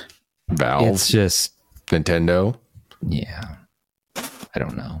 Valve? It's just Nintendo. Yeah. I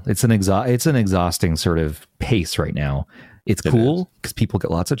don't know. It's an exhausting sort of pace right now. It's cool because people get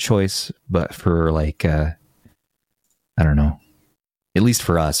lots of choice, but for like, I don't know, at least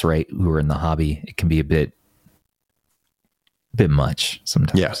for us, right, who are in the hobby, it can be a bit much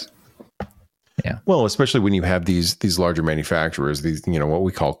sometimes. Yes. Yeah. Well, especially when you have these larger manufacturers, these, what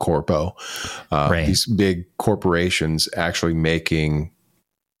we call corpo, these big corporations actually making,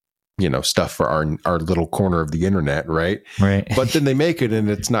 stuff for our little corner of the internet. Right. Right. But then they make it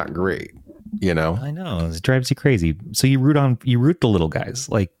and it's not great, I know, it drives you crazy. So you root the little guys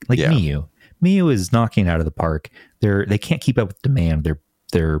like Miu. Miu is knocking out of the park. They can't keep up with demand.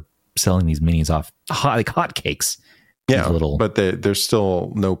 They're selling these minis off like hotcakes. Yeah. But there's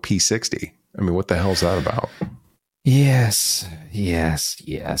still no P60. I mean, what the hell is that about? Yes.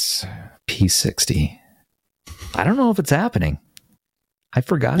 P60. I don't know if it's happening. I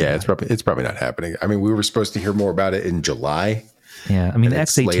forgot. Yeah, it's probably not happening. I mean, we were supposed to hear more about it in July. Yeah, I mean, the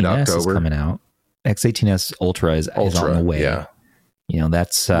X18S is coming out. X18S Ultra is on the way. Yeah,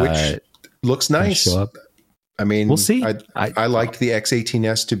 that's which looks nice. Show up. I mean, we'll see. I liked the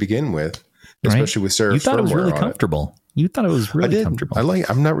X18S to begin with, especially with Serif. You thought it was really comfortable. You thought it was really comfortable.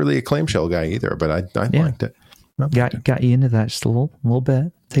 I'm not really a clamshell guy either, but I liked it. Got you into that just a little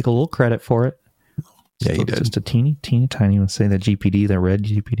bit. take a little credit for it. Yeah, you did. Just a teeny tiny. Let's say that GPD, that red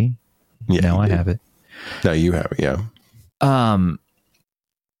GPD. Yeah, now I have it. No, you have it. Yeah.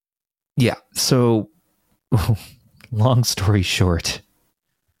 Yeah. So, long story short,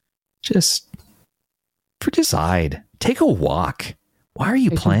 just decide. Take a walk. Why are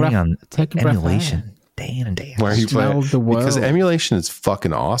you playing on emulation day in and day out? Why are you playing? Because emulation is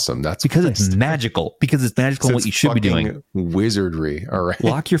fucking awesome. That's because it's magical. Because it's magical. And what you should be doing. Wizardry. All right.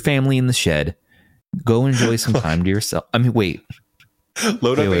 Lock your family in the shed. Go enjoy some time to yourself. I mean, wait.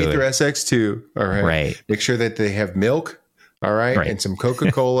 Load up Aether SX2. All right. Right. Make sure that they have milk. All right. And some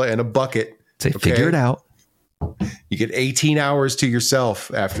Coca-Cola and a bucket. Say, figure it out. You get 18 hours to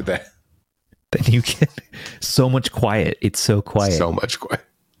yourself after that. Then you get so much quiet. It's so quiet. So much quiet.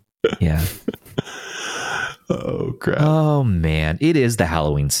 Yeah. Oh, crap. Oh, man. It is the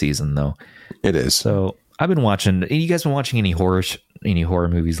Halloween season, though. It is. So I've been watching. You guys been watching any horror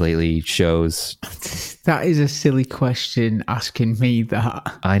movies lately? Shows? That is a silly question asking me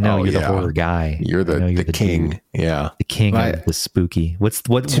that. I know you're the horror guy. You're the king. Dude. Yeah, the king of the spooky.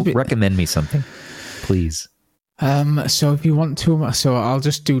 Recommend me something, please. So if you want to, so I'll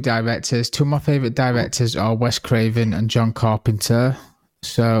just do directors. Two of my favorite directors are Wes Craven and John Carpenter.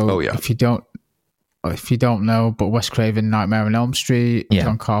 So if you don't know, but Wes Craven, Nightmare on Elm Street,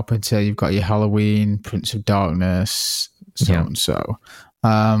 John Carpenter, you've got your Halloween, Prince of Darkness, and so.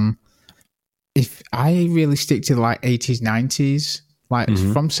 If I really stick to like 80s, 90s, like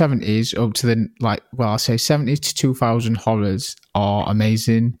from 70s up to I'll say 70s to 2000 horrors are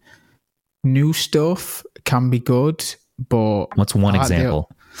amazing. New stuff can be good, but what's one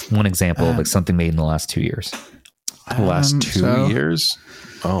example? One example of like something made in the last 2 years. The last 2 years?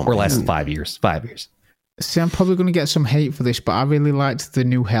 Or last 5 years. 5 years. See, I'm probably going to get some hate for this, but I really liked the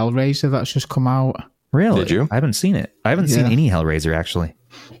new Hellraiser that's just come out. Really? Did you? I haven't seen it. I haven't seen any Hellraiser, actually.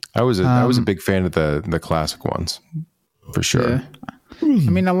 I was a big fan of the classic ones, for sure. Yeah. I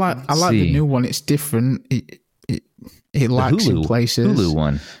mean, I like the new one. It's different. It lacks in places. Hulu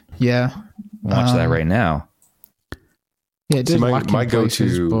one. Yeah. Watch that right now. Yeah, it does my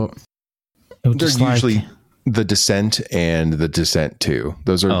go-to, but they're usually The Descent and The Descent 2.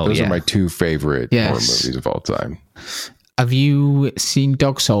 Those are my two favorite horror movies of all time. Have you seen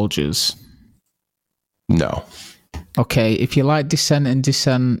Dog Soldiers? No. Okay, if you like Descent and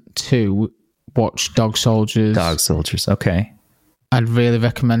Descent 2, watch Dog Soldiers. Dog Soldiers, okay. I'd really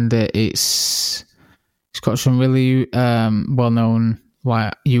recommend it. It's got some really well-known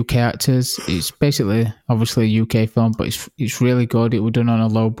like UK actors. It's basically obviously a UK film, but it's really good. It was done on a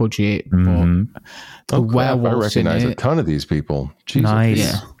low budget, but the werewolves I recognize a ton of these people. Jesus. Nice.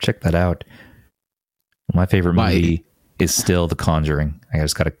 Yeah. Check that out. My favorite movie is still The Conjuring. I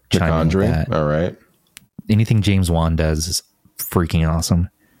just got to chime in with that. All right. Anything James Wan does is freaking awesome.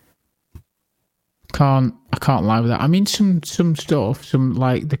 I can't lie with that. I mean, some stuff, some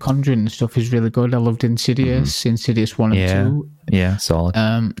like The Conjuring stuff is really good. I loved Insidious, Insidious 1 and 2. Yeah, solid.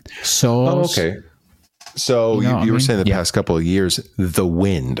 Saw. Oh, okay. So you were saying the past couple of years, The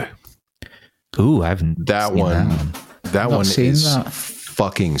Wind. Ooh, I haven't. That one. That one is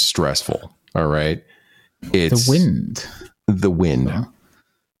fucking stressful. All right. It's The Wind. The Wind. Oh.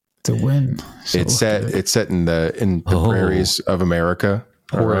 The Wind. So it's set in the prairies of America.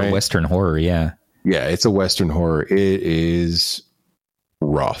 Horror, right? Western horror, yeah. Yeah, it's a Western horror. It is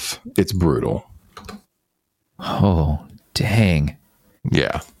rough. It's brutal. Oh, dang.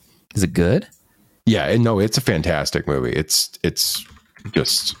 Yeah. Is it good? Yeah, no, it's a fantastic movie. It's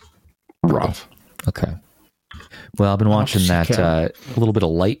just rough. Okay. Well, I've been watching that a little bit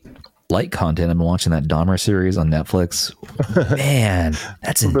of light content. I've been watching that Dahmer series on Netflix. Man,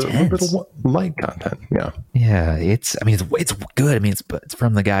 that's intense. A bit of light content, yeah. Yeah, it's good. I mean, it's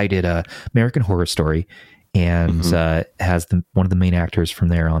from the guy who did American Horror Story, and has one of the main actors from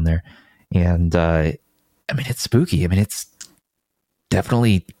there on there. And I mean, it's spooky. I mean, it's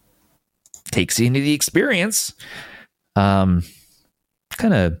definitely takes you into the experience. Kind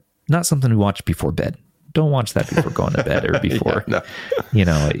of not something to watch before bed. Don't watch that before going to bed or before,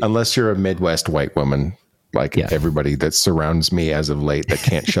 unless you're a Midwest white woman, like everybody that surrounds me as of late that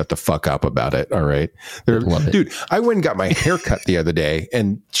can't shut the fuck up about it. All right. Dude, I went and got my hair cut the other day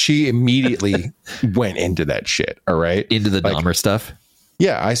and she immediately went into that shit. All right. Into the Dahmer stuff.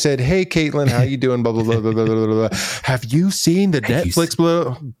 Yeah. I said, hey, Caitlin, how you doing? Blah, blah, blah, blah, blah, blah, blah. Have you seen the Netflix?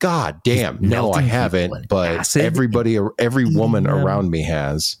 God damn. No, I haven't. But every woman around me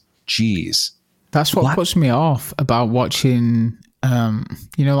has. Jeez. That's what puts me off about watching,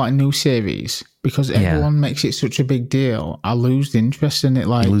 like new series, because everyone makes it such a big deal. I lose the interest in it.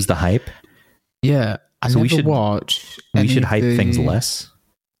 Like, you lose the hype. Yeah, we should hype things less.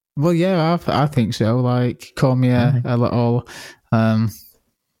 Well, yeah, I think so. Like, call me a little. I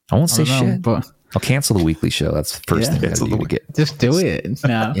won't say shit, but I'll cancel the weekly show. That's the first thing I gotta do to get. Just do it.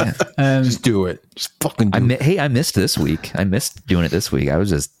 No. Yeah. Just do it. Just fucking do it. Hey, I missed this week. I missed doing it this week. I was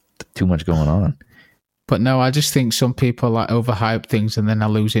just too much going on. But no, I just think some people like overhype things and then I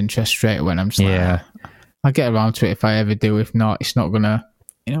lose interest straight away. I'm just like, I'll get around to it if I ever do. If not, it's not gonna,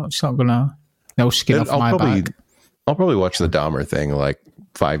 no skin off my back. I'll probably watch the Dahmer thing like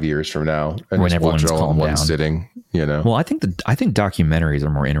 5 years from now and just watch it all in one sitting. Well, I think documentaries are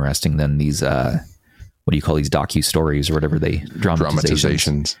more interesting than these. What do you call these docu-stories or whatever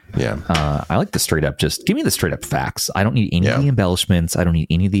dramatizations? Yeah. I like the straight up. Just give me the straight up facts. I don't need any of the embellishments. I don't need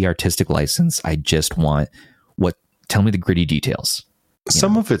any of the artistic license. I just want tell me the gritty details.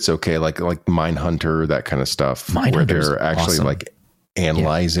 Some of it's okay, like Mindhunter, that kind of stuff, where they're actually like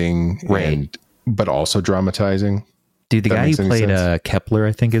analyzing but also dramatizing. Dude, the guy who played Kepler,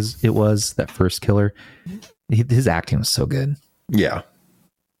 I think it was that first killer. His acting was so good. Yeah,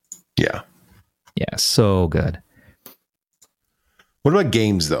 so good. What about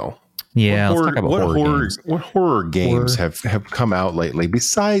games, though? Yeah, let's talk about horror games. What horror games have come out lately?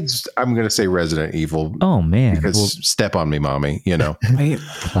 Besides, I'm going to say Resident Evil. Oh man, because Step on Me, Mommy.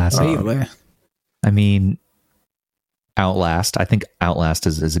 Classic. I mean, Outlast. I think Outlast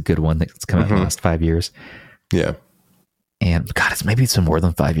is a good one that's come out in the last 5 years. Yeah. And God, it's been more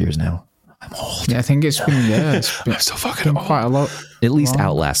than 5 years now. I'm old. Yeah, I think it's been, I'm so fucking old. Quite a lot. At least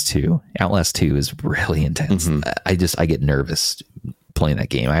Outlast 2. Outlast 2 is really intense. I get nervous playing that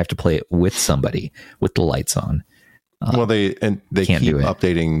game. I have to play it with somebody with the lights on. Well, they keep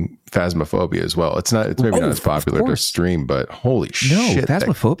updating Phasmophobia as well. It's maybe not as popular to stream, but holy shit,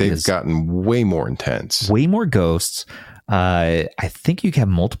 Phasmophobia they've gotten way more intense. Way more ghosts. I think you can have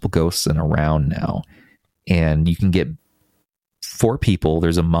multiple ghosts in a round now, and you can get 4 people.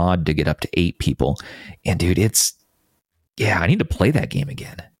 There's a mod to get up to 8 people, and dude, I need to play that game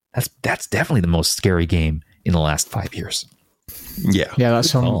again. That's definitely the most scary game in the last 5 years. Yeah,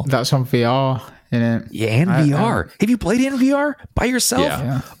 that's on VR. Yeah, and VR. Have you played in VR by yourself?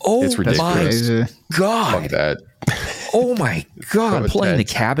 Yeah. Oh, it's ridiculous. My God. Fuck that. Oh my God. Playing the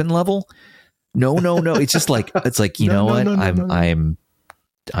cabin level. No. It's just like, you know what? I'm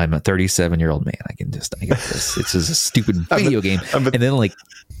a 37-year-old man. I get this. It's just a stupid video game. And then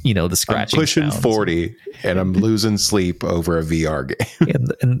the scratching. I'm pushing sounds. 40 and I'm losing sleep over a VR game.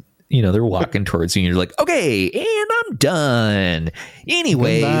 and they're walking towards you and you're like, okay, and I'm done.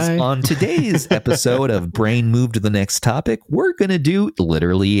 Anyways, on today's episode of Brain Move to the Next Topic, we're going to do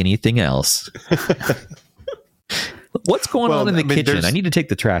literally anything else. What's going on in the kitchen? I need to take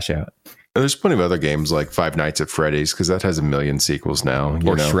the trash out. There's plenty of other games like Five Nights at Freddy's, because that has a million sequels now.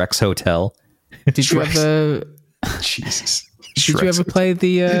 Or Shrek's Hotel. Did you ever... Jesus. Did you ever play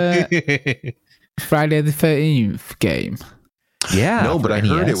the Friday the 13th game? Yeah. No, but I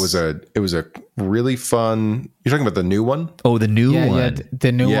heard it was a really fun. You're talking about the new one? Oh, the new one. Yeah,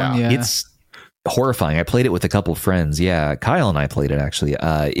 the new one. Yeah. It's horrifying. I played it with a couple of friends. Yeah, Kyle and I played it actually.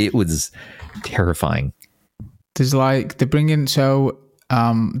 It was terrifying. There's they're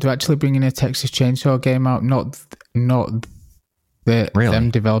actually bringing a Texas Chainsaw game out. Not them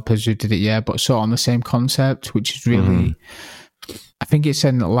developers who did it, but sort of on the same concept, which is really. I think it's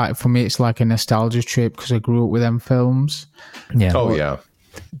for me, it's like a nostalgia trip because I grew up with them films. Yeah. Oh, yeah.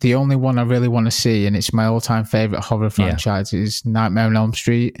 The only one I really want to see, and it's my all-time favorite horror franchise, is Nightmare on Elm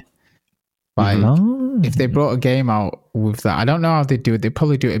Street. If they brought a game out with that, I don't know how they do it. They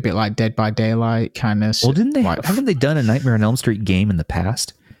probably do it a bit like Dead by Daylight kind of. Well, didn't they? Haven't they done a Nightmare on Elm Street game in the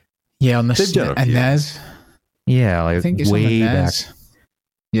past? Yeah, on the NES. Yeah, I think it's way back.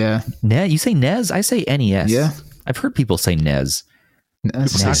 Yeah. You say NES? I say NES. Yeah. I've heard people say NES. I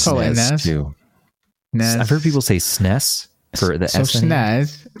call it NES too. NES. I've heard people say SNES for the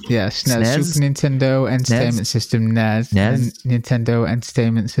SNES. Yeah, SNES. Super Nintendo Entertainment System, NES. Nintendo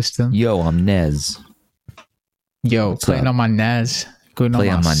Entertainment System. Yo, I'm NES. Yo, playing on my NES. Going on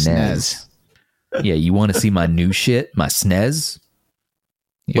my SNES. Yeah, you want to see my new shit? My SNES?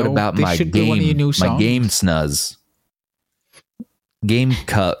 What about my game? My game SNES. Game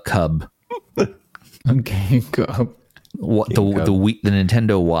Cub. Game Cub. What the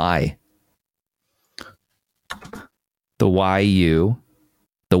Nintendo Y, the YU,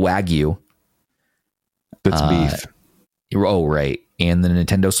 the Wagyu. That's beef. Oh right, and the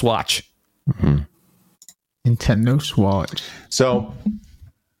Nintendo Swatch. Nintendo Swatch. So,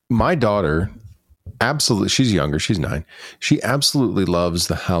 my daughter, absolutely, she's younger. She's 9. She absolutely loves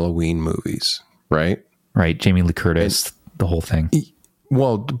the Halloween movies. Right. Right. Jamie Lee Curtis, the whole thing.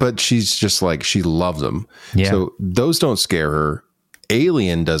 Well, but she's just she loves them. Yeah. So those don't scare her.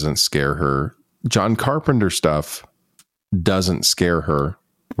 Alien doesn't scare her. John Carpenter stuff doesn't scare her.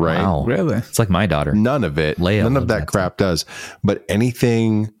 Right? Wow. Really? It's like my daughter. None of it. Leia None of that loves crap does. But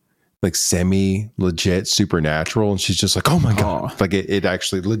anything like semi-legit supernatural, and she's just like, oh my God. Like it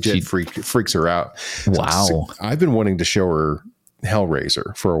actually legit freaks her out. Wow. So I've been wanting to show her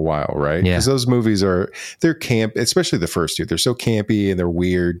Hellraiser for a while, right? Yeah. Because those movies they're camp, especially the first two. They're so campy and they're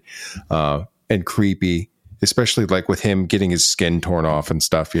weird and creepy, especially like with him getting his skin torn off and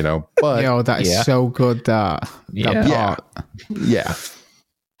stuff, you know. But yo, that is so good, that part. Yeah.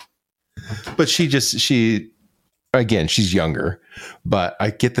 But she again, she's younger, but I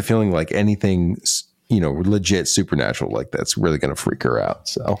get the feeling like anything, you know, legit supernatural like that's really going to freak her out.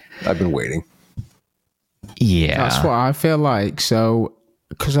 So I've been waiting. Yeah. That's what I feel like. So,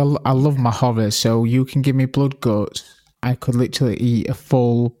 because I love my horror, so you can give me blood guts, I could literally eat a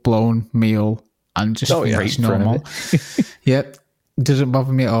full-blown meal and just think it's normal. Yep. Doesn't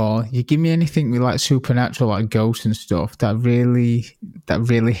bother me at all. You give me anything with like supernatural, like ghosts and stuff, that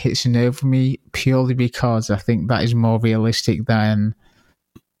really hits a nerve for me, purely because I think that is more realistic than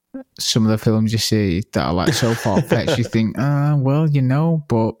some of the films you see that are like so far-fetched. You think, well, you know,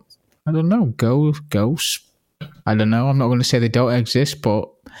 but I don't know, ghosts. I don't know. I'm not going to say they don't exist, but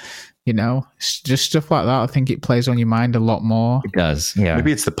you know, just stuff like that. I think it plays on your mind a lot more. It does. Yeah.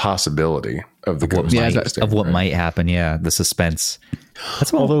 Maybe it's the possibility of the ghost. Of what might happen. Yeah. The suspense.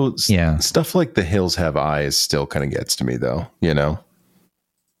 That's what, although stuff like The Hills Have Eyes still kind of gets to me though, you know?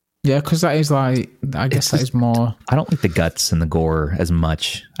 Yeah, because that is like, I guess that is more. I don't like the guts and the gore as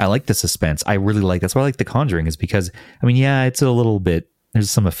much. I like the suspense. I really like, that's why I like The Conjuring, is because, I mean, yeah, it's a little bit,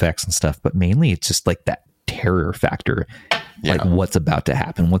 there's some effects and stuff, but mainly it's just like that terror factor. Like what's about to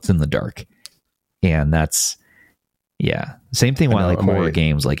happen, what's in the dark. And that's, same thing why I like horror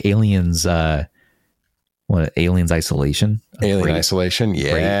games like Aliens, Aliens Isolation. Isolation,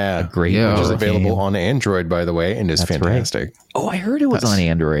 a great which is available on Android, by the way, and is fantastic. Right. Oh, I heard it was on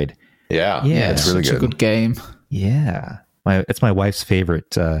Android. Yeah, it's really good. A good game. Yeah, it's my wife's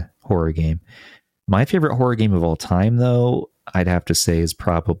favorite horror game. My favorite horror game of all time, though, I'd have to say is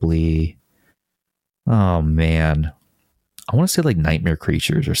probably, oh man, I want to say like Nightmare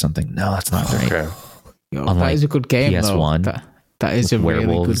Creatures or something. No, that's not right. Okay. That is a good game. PS1. Though. That is a really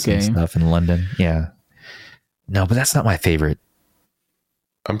good game. And stuff in London. Yeah. No, but that's not my favorite.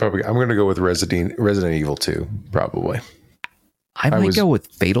 I'm going to go with Resident Evil 2, probably. I might go with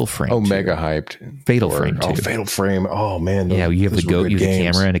Fatal Frame. Oh, mega hyped. Fatal Frame 2. Oh, Fatal Frame. Oh man. You have to use the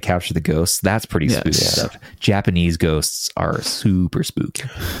camera and to capture the ghosts. That's pretty spooky stuff. Japanese ghosts are super spooky.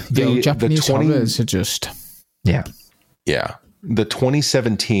 Japanese horrors are just. Yeah. Yeah. The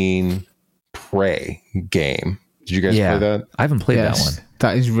 2017 Prey game. Did you guys play that? I haven't played that one.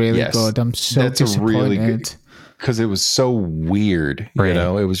 That is really good. I'm so disappointed. Really good, because it was so weird. Right. You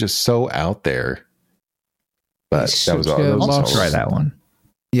know, it was just so out there. But that was I'll try that one.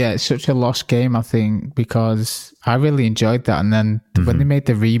 Yeah, it's such a lost game, I think, because I really enjoyed that. And then when they made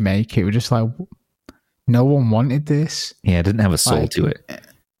the remake, it was just like, no one wanted this. Yeah, it didn't have a soul to it.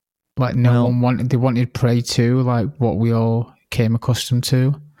 Like, one wanted, they wanted Prey 2, like what we all came accustomed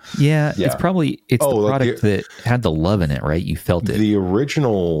to. Yeah. It's probably, the product that had the love in it, right? You felt it. The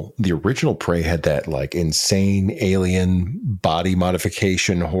original Prey had that like insane alien body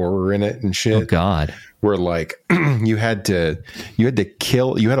modification horror in it and shit. Oh God. Where like you had to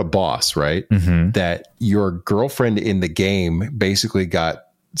kill, you had a boss, right? Mm-hmm. That your girlfriend in the game basically got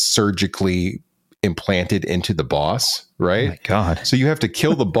surgically implanted into the boss, right? Oh my God. So you have to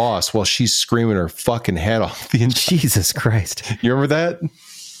kill the boss while she's screaming her fucking head off the entire. Jesus Christ. You remember that?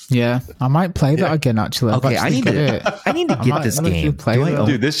 Yeah, I might play that again. Actually, okay, I need to get this game.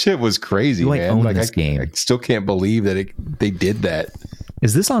 Dude, this shit was crazy, man. Own this game? I still can't believe that they did that.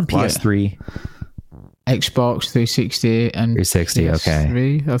 Is this on PS3, Xbox 360, and 360?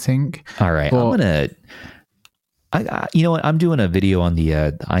 PS3, okay, I think. All right, I'm gonna. You know what? I'm doing a video on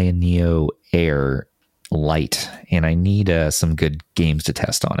the Aya Neo Air Lite, and I need some good games to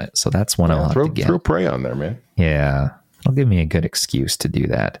test on it. So that's one I'll have to get. Throw Prey on there, man. Yeah. It'll give me a good excuse to do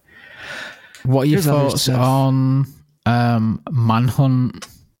that. What are your thoughts on Manhunt?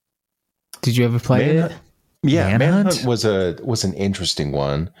 Did you ever play it? Yeah, Manhunt was an interesting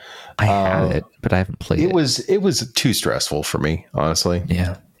one. I had it, but I haven't played it. It was too stressful for me, honestly.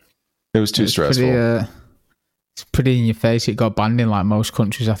 Yeah. It was too stressful. It's pretty in your face. It got banned in like most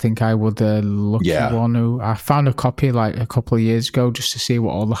countries. I think I was the lucky one who I found a copy like a couple of years ago just to see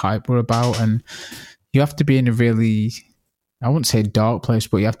what all the hype were about, and you have to be in a really, I wouldn't say dark place,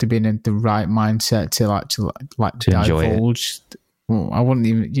 but you have to be in the right mindset to divulge. I wouldn't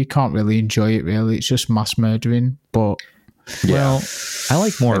even. You can't really enjoy it. Really, it's just mass murdering. But Yeah. Well, I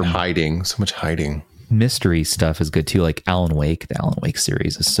like more and hiding. So much hiding. Mystery stuff is good too, like Alan Wake. The Alan Wake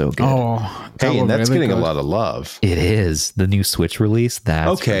series is so good. Hey, and that's really getting a lot of love. It is. The new Switch release.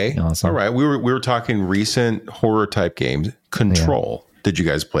 That's okay. Awesome. All right. We were talking recent horror type games. Control. Yeah. Did you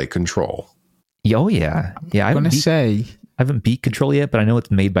guys play Control? Oh yeah. Yeah. I'm gonna say I haven't beat Control yet, but I know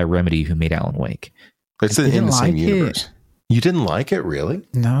it's made by Remedy, who made Alan Wake. It's in the same universe. You didn't like it, really?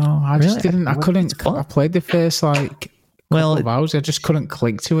 No, I just didn't. I couldn't. I played the first couple of hours. I just couldn't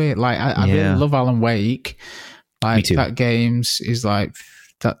click to it. Like I really love Alan Wake. Like that games is like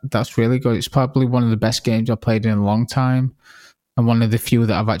that's really good. It's probably one of the best games I've played in a long time, and one of the few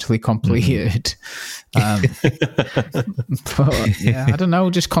that I've actually completed. But yeah, I don't know.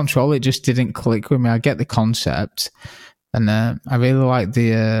 Just Control. It just didn't click with me. I get the concept, and I really like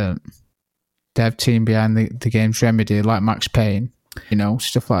the dev team behind the game's Remedy, like Max Payne.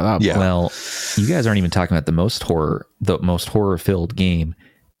 Stuff like that. Yeah. Well, you guys aren't even talking about the most horror-filled game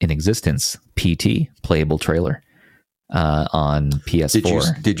in existence, PT, playable trailer on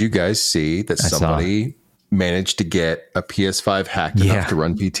PS4. Did you guys see that somebody managed to get a PS5 hacked enough to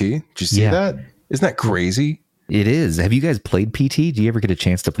run PT? Did you see that? Isn't that crazy? It is. Have you guys played PT? Do you ever get a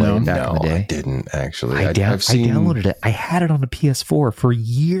chance to play it back in the day? I didn't actually. I downloaded it. I had it on the PS4 for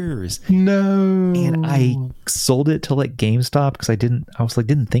years. No. And I sold it to GameStop because I didn't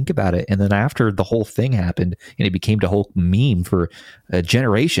think about it. And then after the whole thing happened and it became the whole meme for a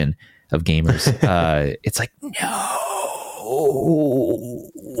generation of gamers, it's like, no.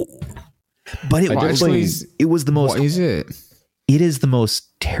 But it was the most. What is it? It is the most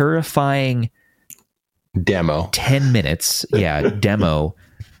terrifying demo 10 minutes demo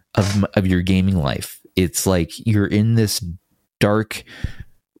of your gaming life. It's like you're in this dark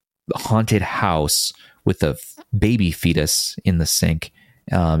haunted house with a baby fetus in the sink,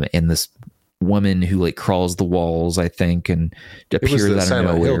 and this woman who crawls the walls, I think, and appears out of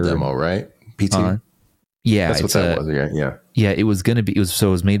Silent nowhere. Hill demo, right? PT. Yeah, that's what that was. Yeah, it was gonna be. It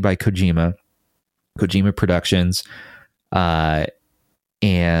was made by Kojima Productions.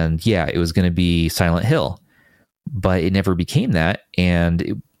 And it was going to be Silent Hill, but it never became that.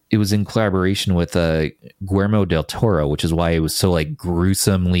 And it was in collaboration with Guillermo del Toro, which is why it was so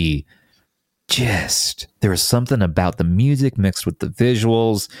gruesomely there was something about the music mixed with the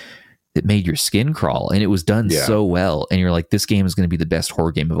visuals that made your skin crawl. And it was done so well. And you're like, this game is going to be the best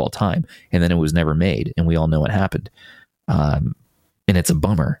horror game of all time. And then it was never made. And we all know what happened. And it's a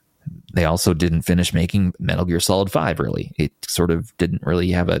bummer. They also didn't finish making Metal Gear Solid 5, really. It sort of didn't really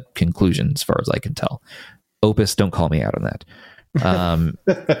have a conclusion as far as I can tell. Opus, don't call me out on that.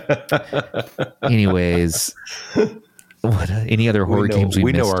 Anyways, any other horror games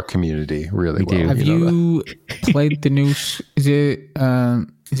we know our community really well. Have you played the new, is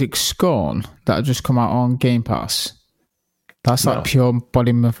it Scorn that had just come out on Game Pass? That's pure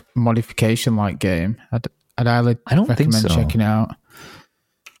body modification game. I'd highly recommend checking it out.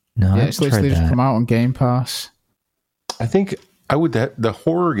 No, it's literally just come out on Game Pass. I think the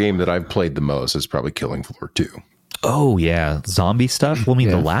horror game that I've played the most is probably Killing Floor 2. Oh yeah, zombie stuff. Well,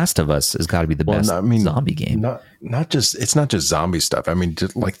 The Last of Us has got to be the best zombie game. It's not just zombie stuff. I mean,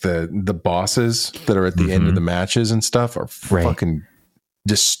 just the bosses that are at the end of the matches and stuff are fucking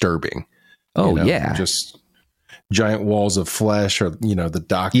disturbing. Oh yeah, just giant walls of flesh, or the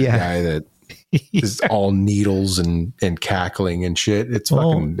doctor guy that is all needles and cackling and shit. It's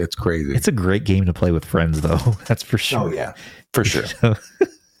crazy. It's a great game to play with friends, though. That's for sure. Oh yeah, for sure.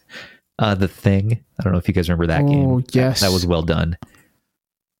 The Thing. I don't know if you guys remember that game. Oh yes, that was well done.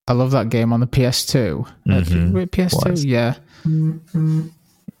 I love that game on the PS2. PS2, yeah.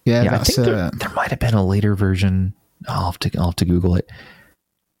 I think there might have been a later version. I'll have to Google it.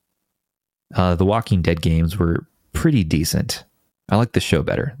 The Walking Dead games were pretty decent. I like the show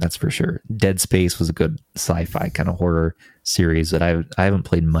better, that's for sure. Dead Space was a good sci-fi kind of horror series that I haven't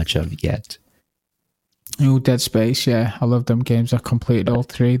played much of yet. Oh, Dead Space, yeah. I love them games. I completed all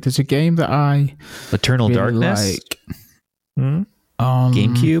three. There's a game that I Eternal really Darkness like.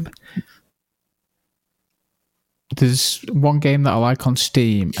 GameCube. There's one game that I like on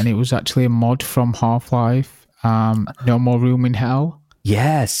Steam, and it was actually a mod from Half-Life. No More Room in Hell.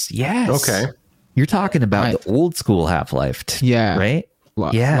 Yes. Okay. You're talking about the old school Half-Life, right?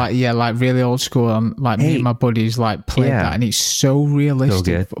 Like really old school. And me and my buddies played that, and it's so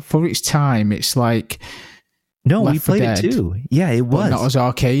realistic for its time. It's like we played it too. Yeah, it was not as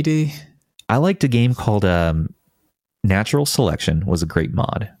arcadey. I liked a game called Natural Selection. Was a great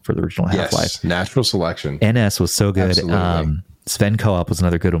mod for the original Half-Life. Yes, Natural Selection. NS was so good. Sven Co-op was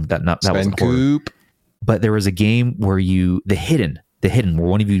another good one. That wasn't horror. But there was a game where the hidden, where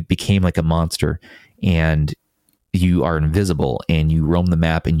one of you became like a monster, and you are invisible and you roam the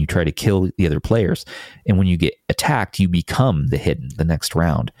map and you try to kill the other players. And when you get attacked, you become the hidden the next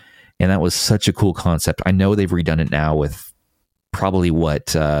round. And that was such a cool concept. I know they've redone it now with probably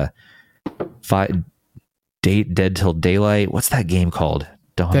Dead Till Daylight. What's that game called?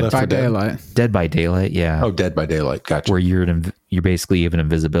 Dead by Daylight. Dead by Daylight, yeah. Oh, Dead by Daylight. Gotcha. Where you're basically have an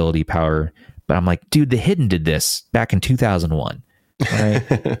invisibility power. But I'm like, dude, The Hidden did this back in 2001.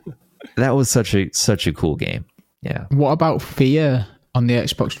 Right? That was such a cool game. Yeah. What about Fear on the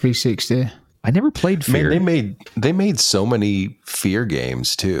Xbox 360? I never played Fear. Man, they made so many Fear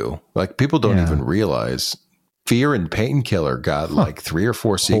games too. Like people don't even realize Fear and Painkiller got like 3 or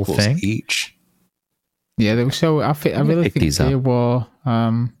 4 sequels each. Yeah, they were so. I really think Fear were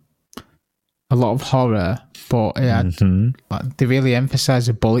a lot of horror, but it had, like, they really emphasized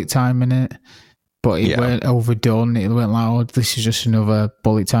the bullet time in it. But it weren't overdone. It weren't like, oh, this is just another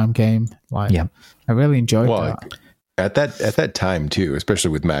bullet time game. Like, I really enjoyed that. At that time too,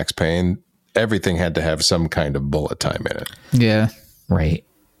 especially with Max Payne, everything had to have some kind of bullet time in it. Yeah, right,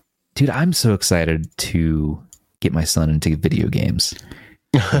 dude. I'm so excited to get my son into video games,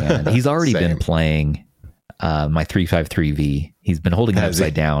 and he's already been playing my 353V. He's been holding it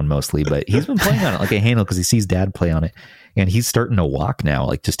upside down mostly, but he's been playing on it like a handle because he sees Dad play on it. And he's starting to walk now,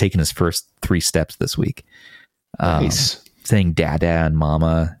 like just taking his first 3 steps this week. Nice. Saying Dada and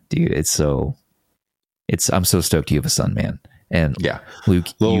Mama, dude. I'm so stoked you have a son, man. And Luke,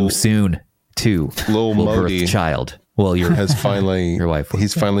 you soon too will birth child. Well, your wife.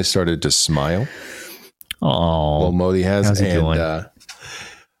 He's finally started to smile. Oh, little Modi has. How's he doing?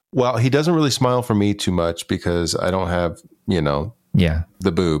 Well, he doesn't really smile for me too much because I don't have,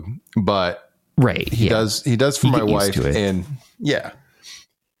 the boob, but. Right. He does for my wife, and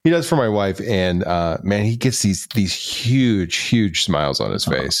he does for my wife, and man, he gets these huge smiles on his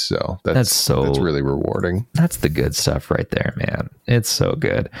face. So that's really rewarding. That's the good stuff right there, man. It's so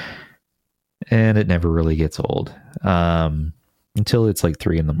good. And it never really gets old. Until it's like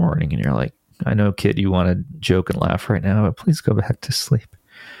 3 a.m. and you're like, I know, kid, you want to joke and laugh right now, but please go back to sleep.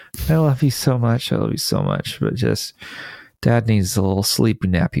 I love you so much. But just Dad needs a little sleepy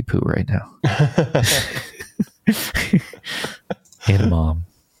nappy poo right now. And Mom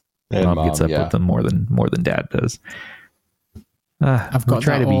gets up with them more than Dad does. I've got to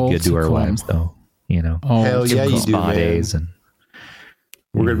try to be good to our wives, though. Hell yeah, you do, man. Days and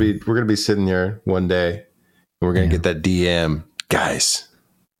we're gonna be sitting there one day, and we're gonna get that DM, guys.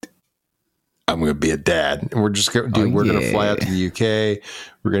 I'm going to be a dad, and we're just going to we're going to fly out to the UK.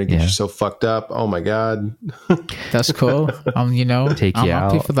 We're going to get you so fucked up. Oh my God. That's cool. Take I'm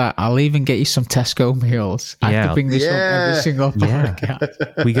happy for that. I'll even get you some Tesco meals. I have to bring this up every single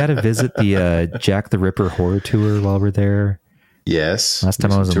podcast. We got to visit the Jack the Ripper horror tour while we're there. Yes. Last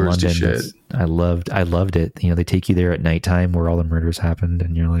time I was in London, I loved it. They take you there at nighttime where all the murders happened,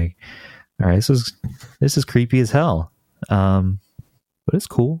 and you're like, all right, this is creepy as hell. But it's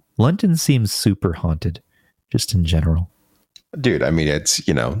cool. London seems super haunted, just in general. Dude, I mean, it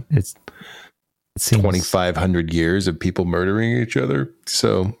seems 2,500 years of people murdering each other.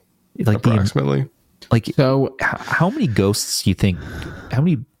 So, like approximately. How many ghosts do you think?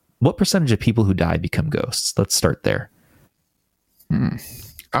 What percentage of people who die become ghosts? Let's start there.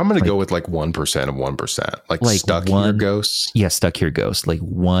 I'm going to go with 1% of 1%. Like stuck here ghosts. Yeah, stuck here ghosts. Like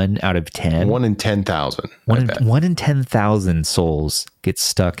 1 out of 10. 1 in 10,000. 1 in 10,000 souls gets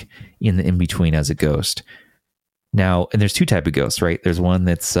stuck in the in-between as a ghost. Now, and there's 2 types of ghosts, right? There's one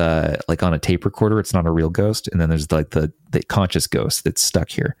that's like on a tape recorder. It's not a real ghost. And then there's like the conscious ghost that's stuck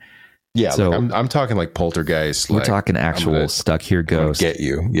here. Yeah, so I'm talking like poltergeist. We're talking actual stuck here ghost. Get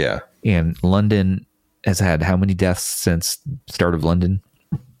you, yeah. And London has had how many deaths since start of London?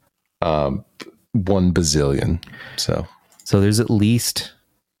 1 bazillion. So there's at least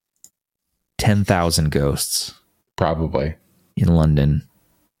 10,000 ghosts probably in London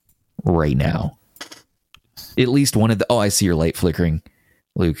right now. At least one of the. Oh, I see your light flickering,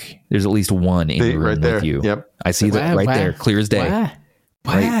 Luke. There's at least one in the room right there with you. Yep, I see that right there, clear as day.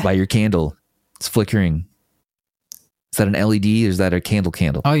 Right by your candle, it's flickering. Is that an LED or is that a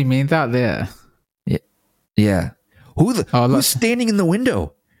candle? Oh, you mean that there? Yeah. Who's standing in the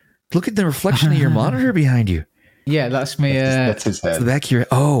window? Look at the reflection of your monitor behind you. Yeah, that's me. That's his head. It's the back of your.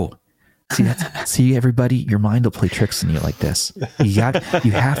 Oh, see, everybody, your mind will play tricks on you like this. You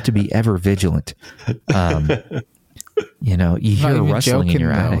have to be ever vigilant. You hear a rustling in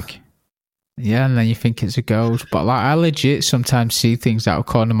your attic. Yeah, and then you think it's a ghost. But I legit sometimes see things out of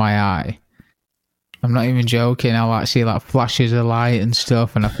the corner of my eye. I'm not even joking. I see flashes of light and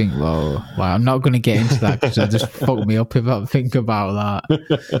stuff, and I think, whoa, I'm not going to get into that because it'll just fuck me up if I think about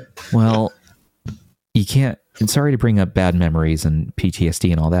that. Well, you can't, and sorry to bring up bad memories and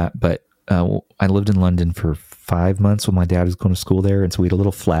PTSD and all that, but I lived in London for 5 months when my dad was going to school there. And so we had a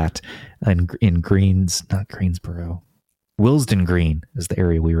little flat in not Greensboro, Willesden Green is the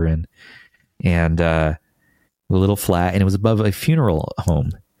area we were in. And a little flat, and it was above a funeral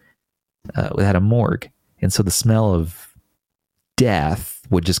home. We had a morgue. And so the smell of death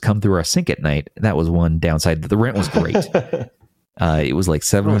would just come through our sink at night. That was one downside. The rent was great. It was like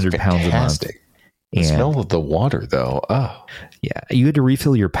 700 pounds a month. The smell of the water, though. Oh, yeah. You had to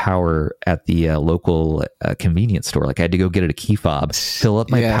refill your power at the local convenience store. Like I had to go get it a key fob, fill up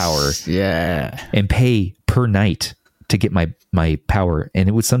my power, and pay per night to get my power. And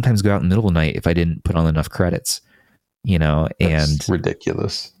it would sometimes go out in the middle of the night if I didn't put on enough credits. And that's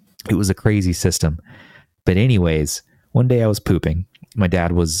ridiculous. It was a crazy system. But anyways, one day I was pooping. My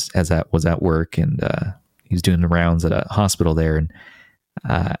dad was at work, and he was doing the rounds at a hospital there, and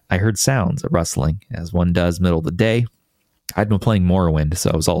I heard sounds, a rustling, as one does middle of the day. I'd been playing Morrowind,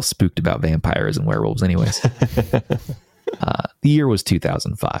 so I was all spooked about vampires and werewolves anyways. The year was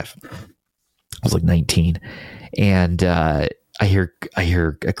 2005. I was like 19. And I hear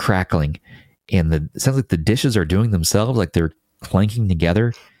a crackling, and it sounds like the dishes are doing themselves, like they're clanking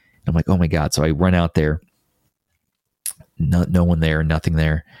together. I'm like, oh my God. So I run out there. No one there, nothing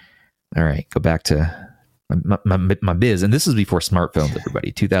there. All right, go back to my biz. And this is before smartphones,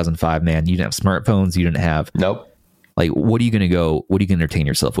 everybody. 2005, man. You didn't have smartphones. You didn't have. Nope. Like, what are you going to entertain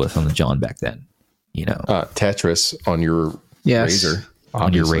yourself with on the John back then? Tetris on your Razor. Obviously.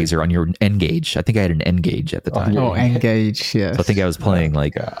 On your Razor, on your N-Gage. I think I had an N-Gage at the time. Oh, N-Gage, yes. So I think I was playing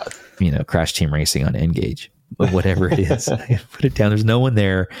Crash Team Racing on N-Gage. But whatever it is, I put it down. There's no one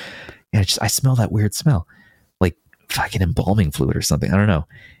there. And I smell that weird smell. Like fucking embalming fluid or something. I don't know.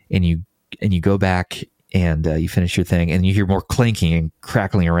 And you go back and you finish your thing, and you hear more clanking and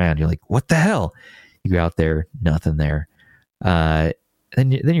crackling around. You're like, what the hell? You go out there, nothing there.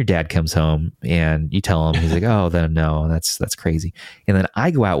 Then your dad comes home, and you tell him. He's like, oh, then no, that's crazy. And then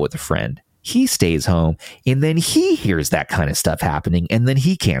I go out with a friend. He stays home, and then he hears that kind of stuff happening, and then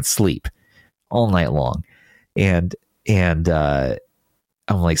he can't sleep all night long. And I'm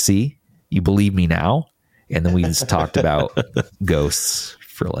like, see, you believe me now? And then we just talked about ghosts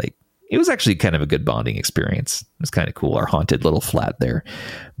for it was actually kind of a good bonding experience. It was kind of cool, our haunted little flat there.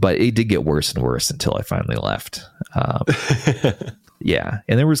 But it did get worse and worse until I finally left. Yeah.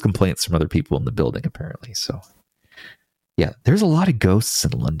 And there was complaints from other people in the building, apparently. So, yeah, there's a lot of ghosts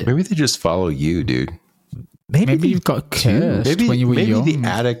in London. Maybe they just follow you, dude. Maybe you've got cursed when you were young. Maybe the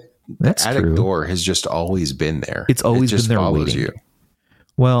attic door has just always been there. It's always been there waiting. You.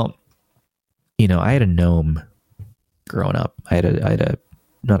 Well, I had a gnome growing up. I had a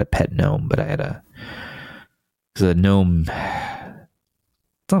not a pet gnome, but I had a gnome.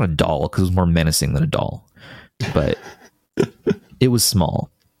 It's not a doll because it was more menacing than a doll, but it was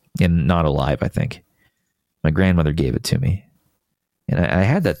small and not alive. I think my grandmother gave it to me, and I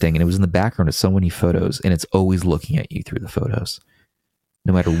had that thing, and it was in the background of so many photos, and it's always looking at you through the photos.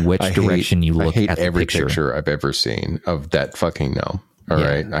 No matter which direction you look at the every picture I've ever seen of that fucking gnome. All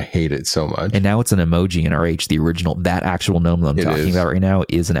right. I hate it so much. And now it's an emoji in RH. The original, that actual gnome that I'm talking about right now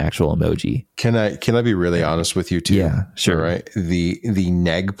is an actual emoji. Can I be really honest with you too? Yeah, sure. All right. The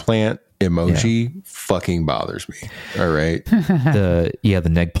neg plant emoji fucking bothers me. All right. The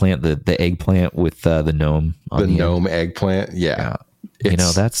neg plant, the eggplant with the gnome. The gnome eggplant. Yeah.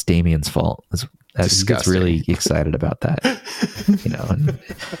 That's Damien's fault. He gets really excited about that, and,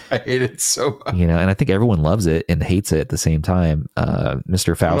 I hate it so much. And I think everyone loves it and hates it at the same time.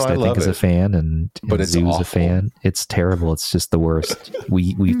 Mr. Faust, I think, is a fan, and Zoo's a fan. It's terrible. It's just the worst.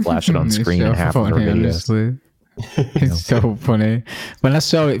 We flash it on screen in half of our videos. It's so funny. When I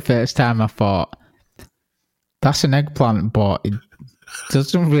saw it first time, I thought, that's an eggplant, but it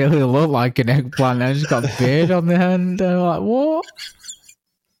doesn't really look like an eggplant. I just got a beard on the hand. I'm like, what?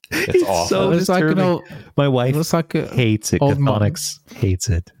 It's awful. So it's like my wife hates it. Cathonics hates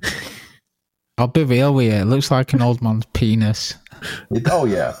it. I'll be real with you. It looks like an old man's penis. Oh,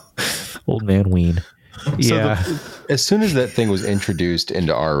 yeah. Old man ween. Yeah. So as soon as that thing was introduced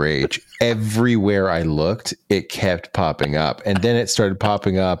into RH, everywhere I looked, it kept popping up. And then it started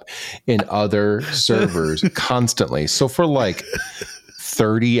popping up in other servers constantly. So for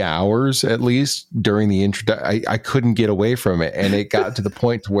 30 hours at least during the introduction, I couldn't get away from it. And it got to the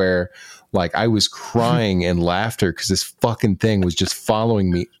point where I was crying in laughter because this fucking thing was just following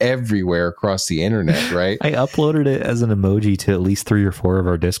me everywhere across the internet, right? I uploaded it as an emoji to at least 3 or 4 of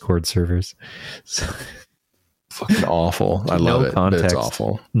our Discord servers. So, fucking awful. I love it. Context, but it's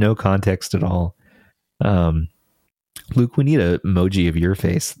awful. No context at all. Luke, we need an emoji of your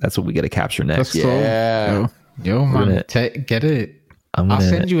face. That's what we got to capture next. That's Yeah. Yo, man, get it. I'll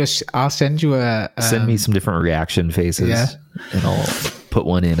send you a. Send me some different reaction faces, and I'll put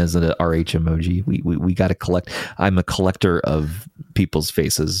one in as an RH emoji. We got to collect. I'm a collector of people's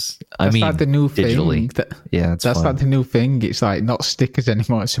faces. That's like the new digitally. thing. That's fun. Like the new thing. It's like not stickers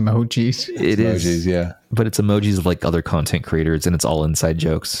anymore. It's emojis. It is, emojis, yeah. But it's emojis of like other content creators, and it's all inside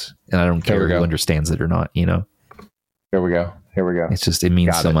jokes. And I don't care who understands it or not. You know. Here we go. It's just it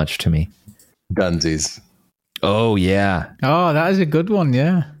means so much to me. Dunsies. Oh yeah. Oh, that is a good one.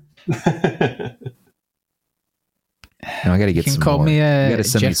 Yeah. Now I got to get some more. You got to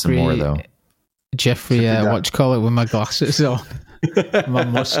send me some more though. Jeffrey, what you call it with my glasses on, my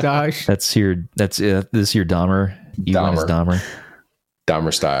mustache. This your Dahmer. You went as Dahmer.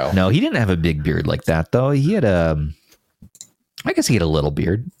 Dahmer style. No, he didn't have a big beard like that though. He had I guess he had a little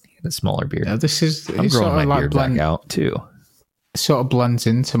beard. He had a smaller beard. Yeah, I'm growing my beard back out too. Sort of blends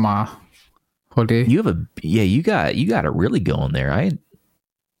into my hoodie. You have you got it really going there.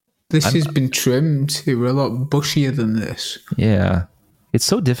 This has been trimmed. We're a lot bushier than this. Yeah. It's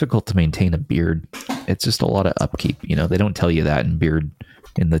so difficult to maintain a beard. It's just a lot of upkeep. You know, they don't tell you that in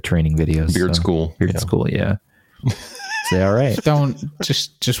the training videos. Beard school. Yeah. Say, all right. Don't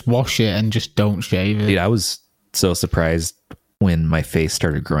just wash it and just don't shave it. Dude, I was so surprised when my face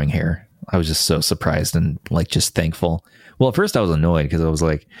started growing hair. I was just so surprised and like just thankful. Well, at first I was annoyed because I was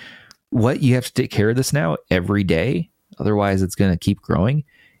like, what? You have to take care of this now every day? Otherwise it's going to keep growing.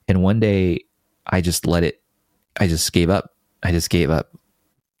 And one day I just gave up.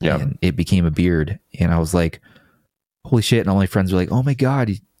 Yeah. And it became a beard. And I was like, holy shit. And all my friends were like, oh my God,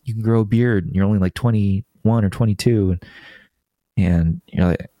 you can grow a beard. And you're only like 21 or 22. And you're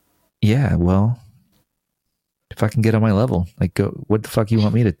like, yeah, well, if I can get on my level, like go, what the fuck you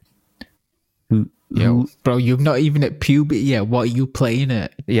want me to bro, you're not even at puberty yet. What are you playing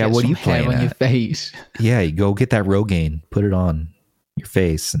at? Yeah, what are you playing on your face? Yeah, you go get that Rogaine, put it on your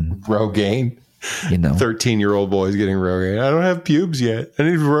face, and Rogaine. 13-year-old boys getting Rogaine. I don't have pubes yet. I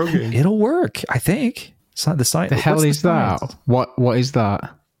need Rogaine. It'll work, I think. It's not the science. The hell is that? What is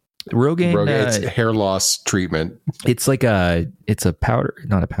that? Rogaine. It's hair loss treatment. It's like it's a powder,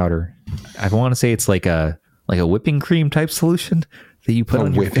 not a powder. I want to say it's like a whipping cream type solution that you put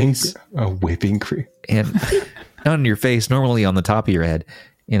on your face. A whipping cream. And on your face, normally on the top of your head,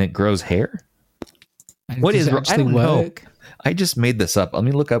 and it grows hair. What is it? I don't know. I just made this up. Let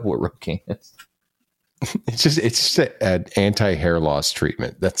me look up what Rogaine is. It's just an anti-hair loss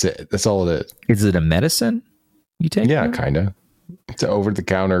treatment. That's it. That's all it is. Is it a medicine you take? Yeah, kind of. It's an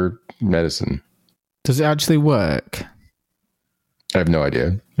over-the-counter medicine. Does it actually work? I have no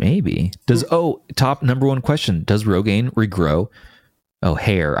idea. Maybe. Top number one question. Does Rogaine regrow? Oh,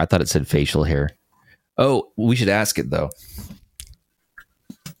 hair. I thought it said facial hair. Oh, we should ask it though.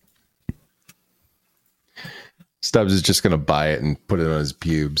 Stubbs is just going to buy it and put it on his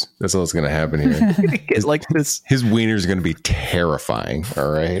pubes. That's all that's going to happen here. It's like this. His wiener is going to be terrifying. All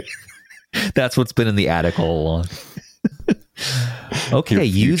right. That's what's been in the attic all along. Okay,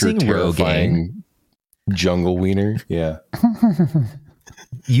 using Rogaine. Jungle wiener. Yeah.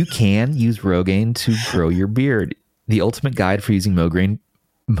 You can use Rogaine to grow your beard. The ultimate guide for using Rogaine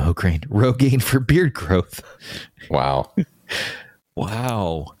for beard growth. Wow.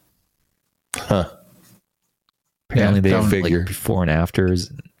 Wow. Huh. Apparently they have like before and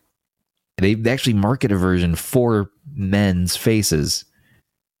afters. They actually market a version for men's faces.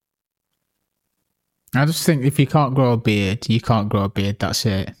 I just think if you can't grow a beard, you can't grow a beard. That's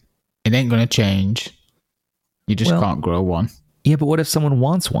it. It ain't going to change. You just can't grow one. Yeah, but what if someone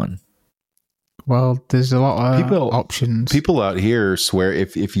wants one? Well, there's a lot of options. People out here swear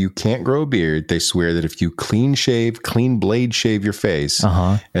if you can't grow a beard, they swear that if you clean blade shave your face,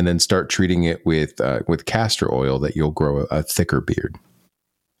 and then start treating it with castor oil, that you'll grow a thicker beard.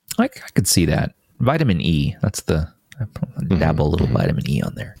 I could see that. Vitamin E. That's I dabble a little vitamin E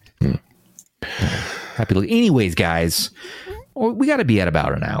on there. Happy to. Anyways, guys, we got to be at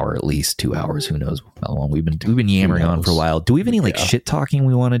about an hour, at least 2 hours. Who knows how long we've been yammering on for a while. Do we have any shit talking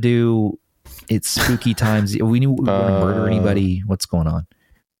we want to do? It's spooky times. We want to murder anybody. What's going on?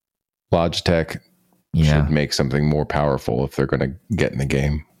 Logitech should make something more powerful if they're going to get in the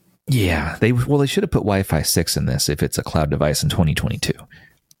game. Yeah, they should have put Wi-Fi 6 in this if it's a cloud device in 2022.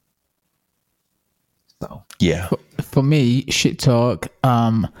 So yeah, for me, shit talk.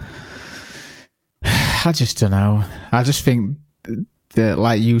 I just don't know. I just think that,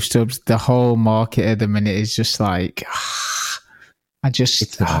 like you, Stubbs, the whole market at the minute is just like.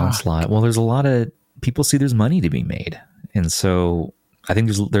 It's an onslaught. Well, there's a lot of people see there's money to be made, and so I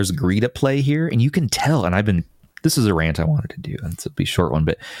think there's greed at play here, and you can tell. And I've been this is a rant I wanted to do, and it's a be short one,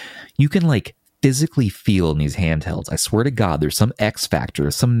 but you can like physically feel in these handhelds. I swear to God, there's some X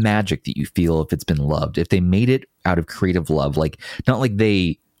factor, some magic that you feel if it's been loved. If they made it out of creative love, like not like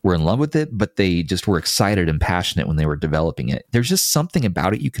they were in love with it, but they just were excited and passionate when they were developing it. There's just something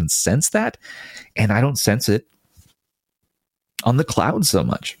about it. You can sense that. And I don't sense it on the cloud so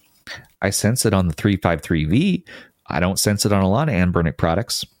much. I sense it on the 353V. I don't sense it on a lot of Anbernic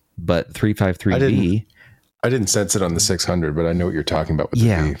products, but 353V. I didn't sense it on the 600, but I know what you're talking about with the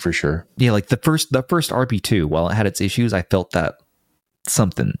V for sure. Yeah, like the first RP2, while it had its issues, I felt that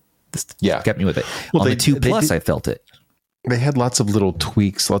something kept me with it. Well, on the 2 Plus, I felt it. They had lots of little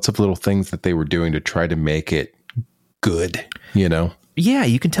tweaks, lots of little things that they were doing to try to make it good, you know? Yeah,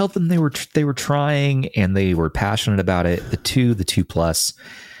 you can tell them they were trying and they were passionate about it. The 2 Plus,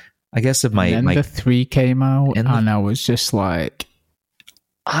 I guess if the 3 came out and I was just like,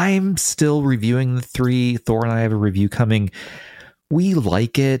 I'm still reviewing the 3. Thor and I have a review coming. We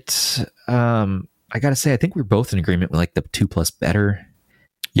like it. I gotta say, I think we're both in agreement with like the 2 Plus better.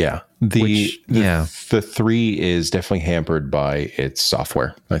 Yeah. The 3 is definitely hampered by its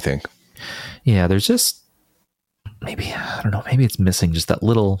software, I think. Yeah, there's just maybe it's missing just that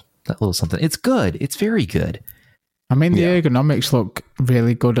little something. It's good. It's very good. I mean, the ergonomics look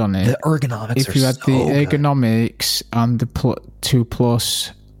really good on it. The ergonomics if you had the ergonomics and the 2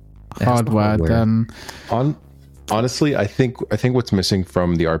 Plus hardware, then honestly, I think what's missing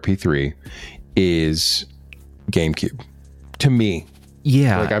from the RP3 is GameCube. To me,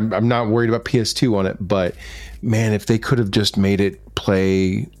 yeah, like I'm not worried about PS2 on it, but man, if they could have just made it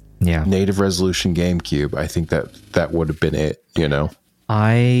play native resolution GameCube, I think that would have been it. You know,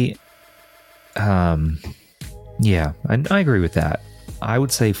 I agree with that. I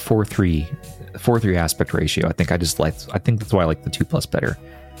would say 4:3 aspect ratio. I think that's why I like the 2 Plus better.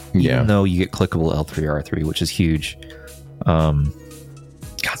 Even though you get clickable L3R3, which is huge.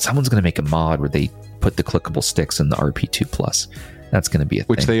 God, someone's going to make a mod where they put the clickable sticks in the RP2 Plus. That's going to be a thing.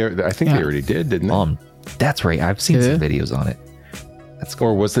 Which they already did, didn't they? That's right. I've seen some videos on it. That's cool.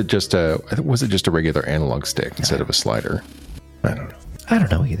 Or was it just a regular analog stick instead of a slider? I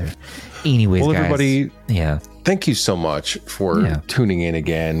don't know either. Anyways, guys, everybody, thank you so much for tuning in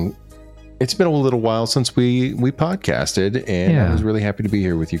again. It's been a little while since we podcasted, and I was really happy to be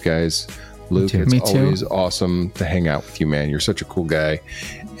here with you guys. Luke, it's always awesome to hang out with you, man. You're such a cool guy,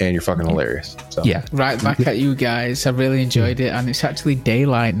 and you're fucking hilarious. So. Yeah, right back at you guys. I really enjoyed it, and it's actually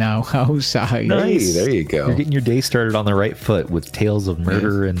daylight now outside. Nice. Hey, there you go. You're getting your day started on the right foot with tales of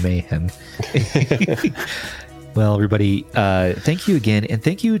murder and mayhem. Well, everybody, thank you again, and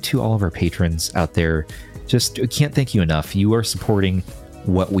thank you to all of our patrons out there. Just can't thank you enough. You are supporting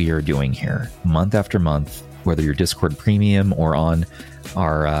what we are doing here month after month, whether you're Discord Premium or on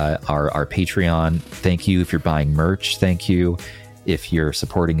our Patreon. Thank you. If you're buying merch, thank you. If you're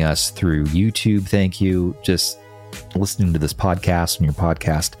supporting us through YouTube, thank you. Just listening to this podcast and your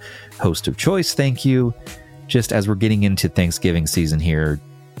podcast host of choice, thank you. Just as we're getting into Thanksgiving season here,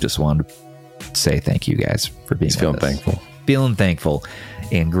 just wanted to say thank you guys for being feeling thankful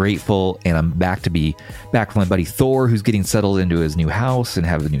and grateful. And I'm back with my buddy Thor, who's getting settled into his new house and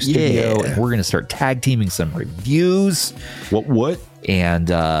have a new studio. And we're going to start tag teaming some reviews. What? And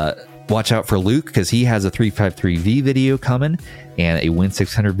watch out for Luke, because he has a 353V video coming and a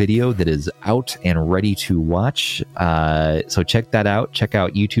Win600 video that is out and ready to watch. So check that out. Check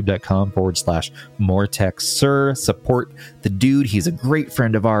out youtube.com/MoreTechSir. Support the dude. He's a great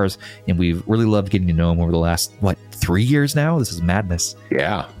friend of ours, and we've really loved getting to know him over the last, 3 years now? This is madness.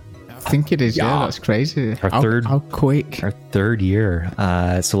 Yeah. I think it is. Yeah, that's crazy. How quick. Our third year.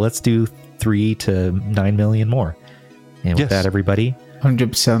 So let's do 3 to 9 million more. And with that, everybody,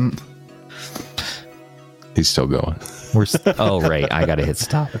 100%. He's still going. Oh, right. I got to hit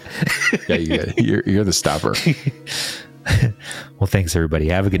stop. Yeah, you're the stopper. Well, thanks, everybody.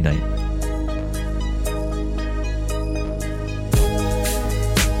 Have a good night.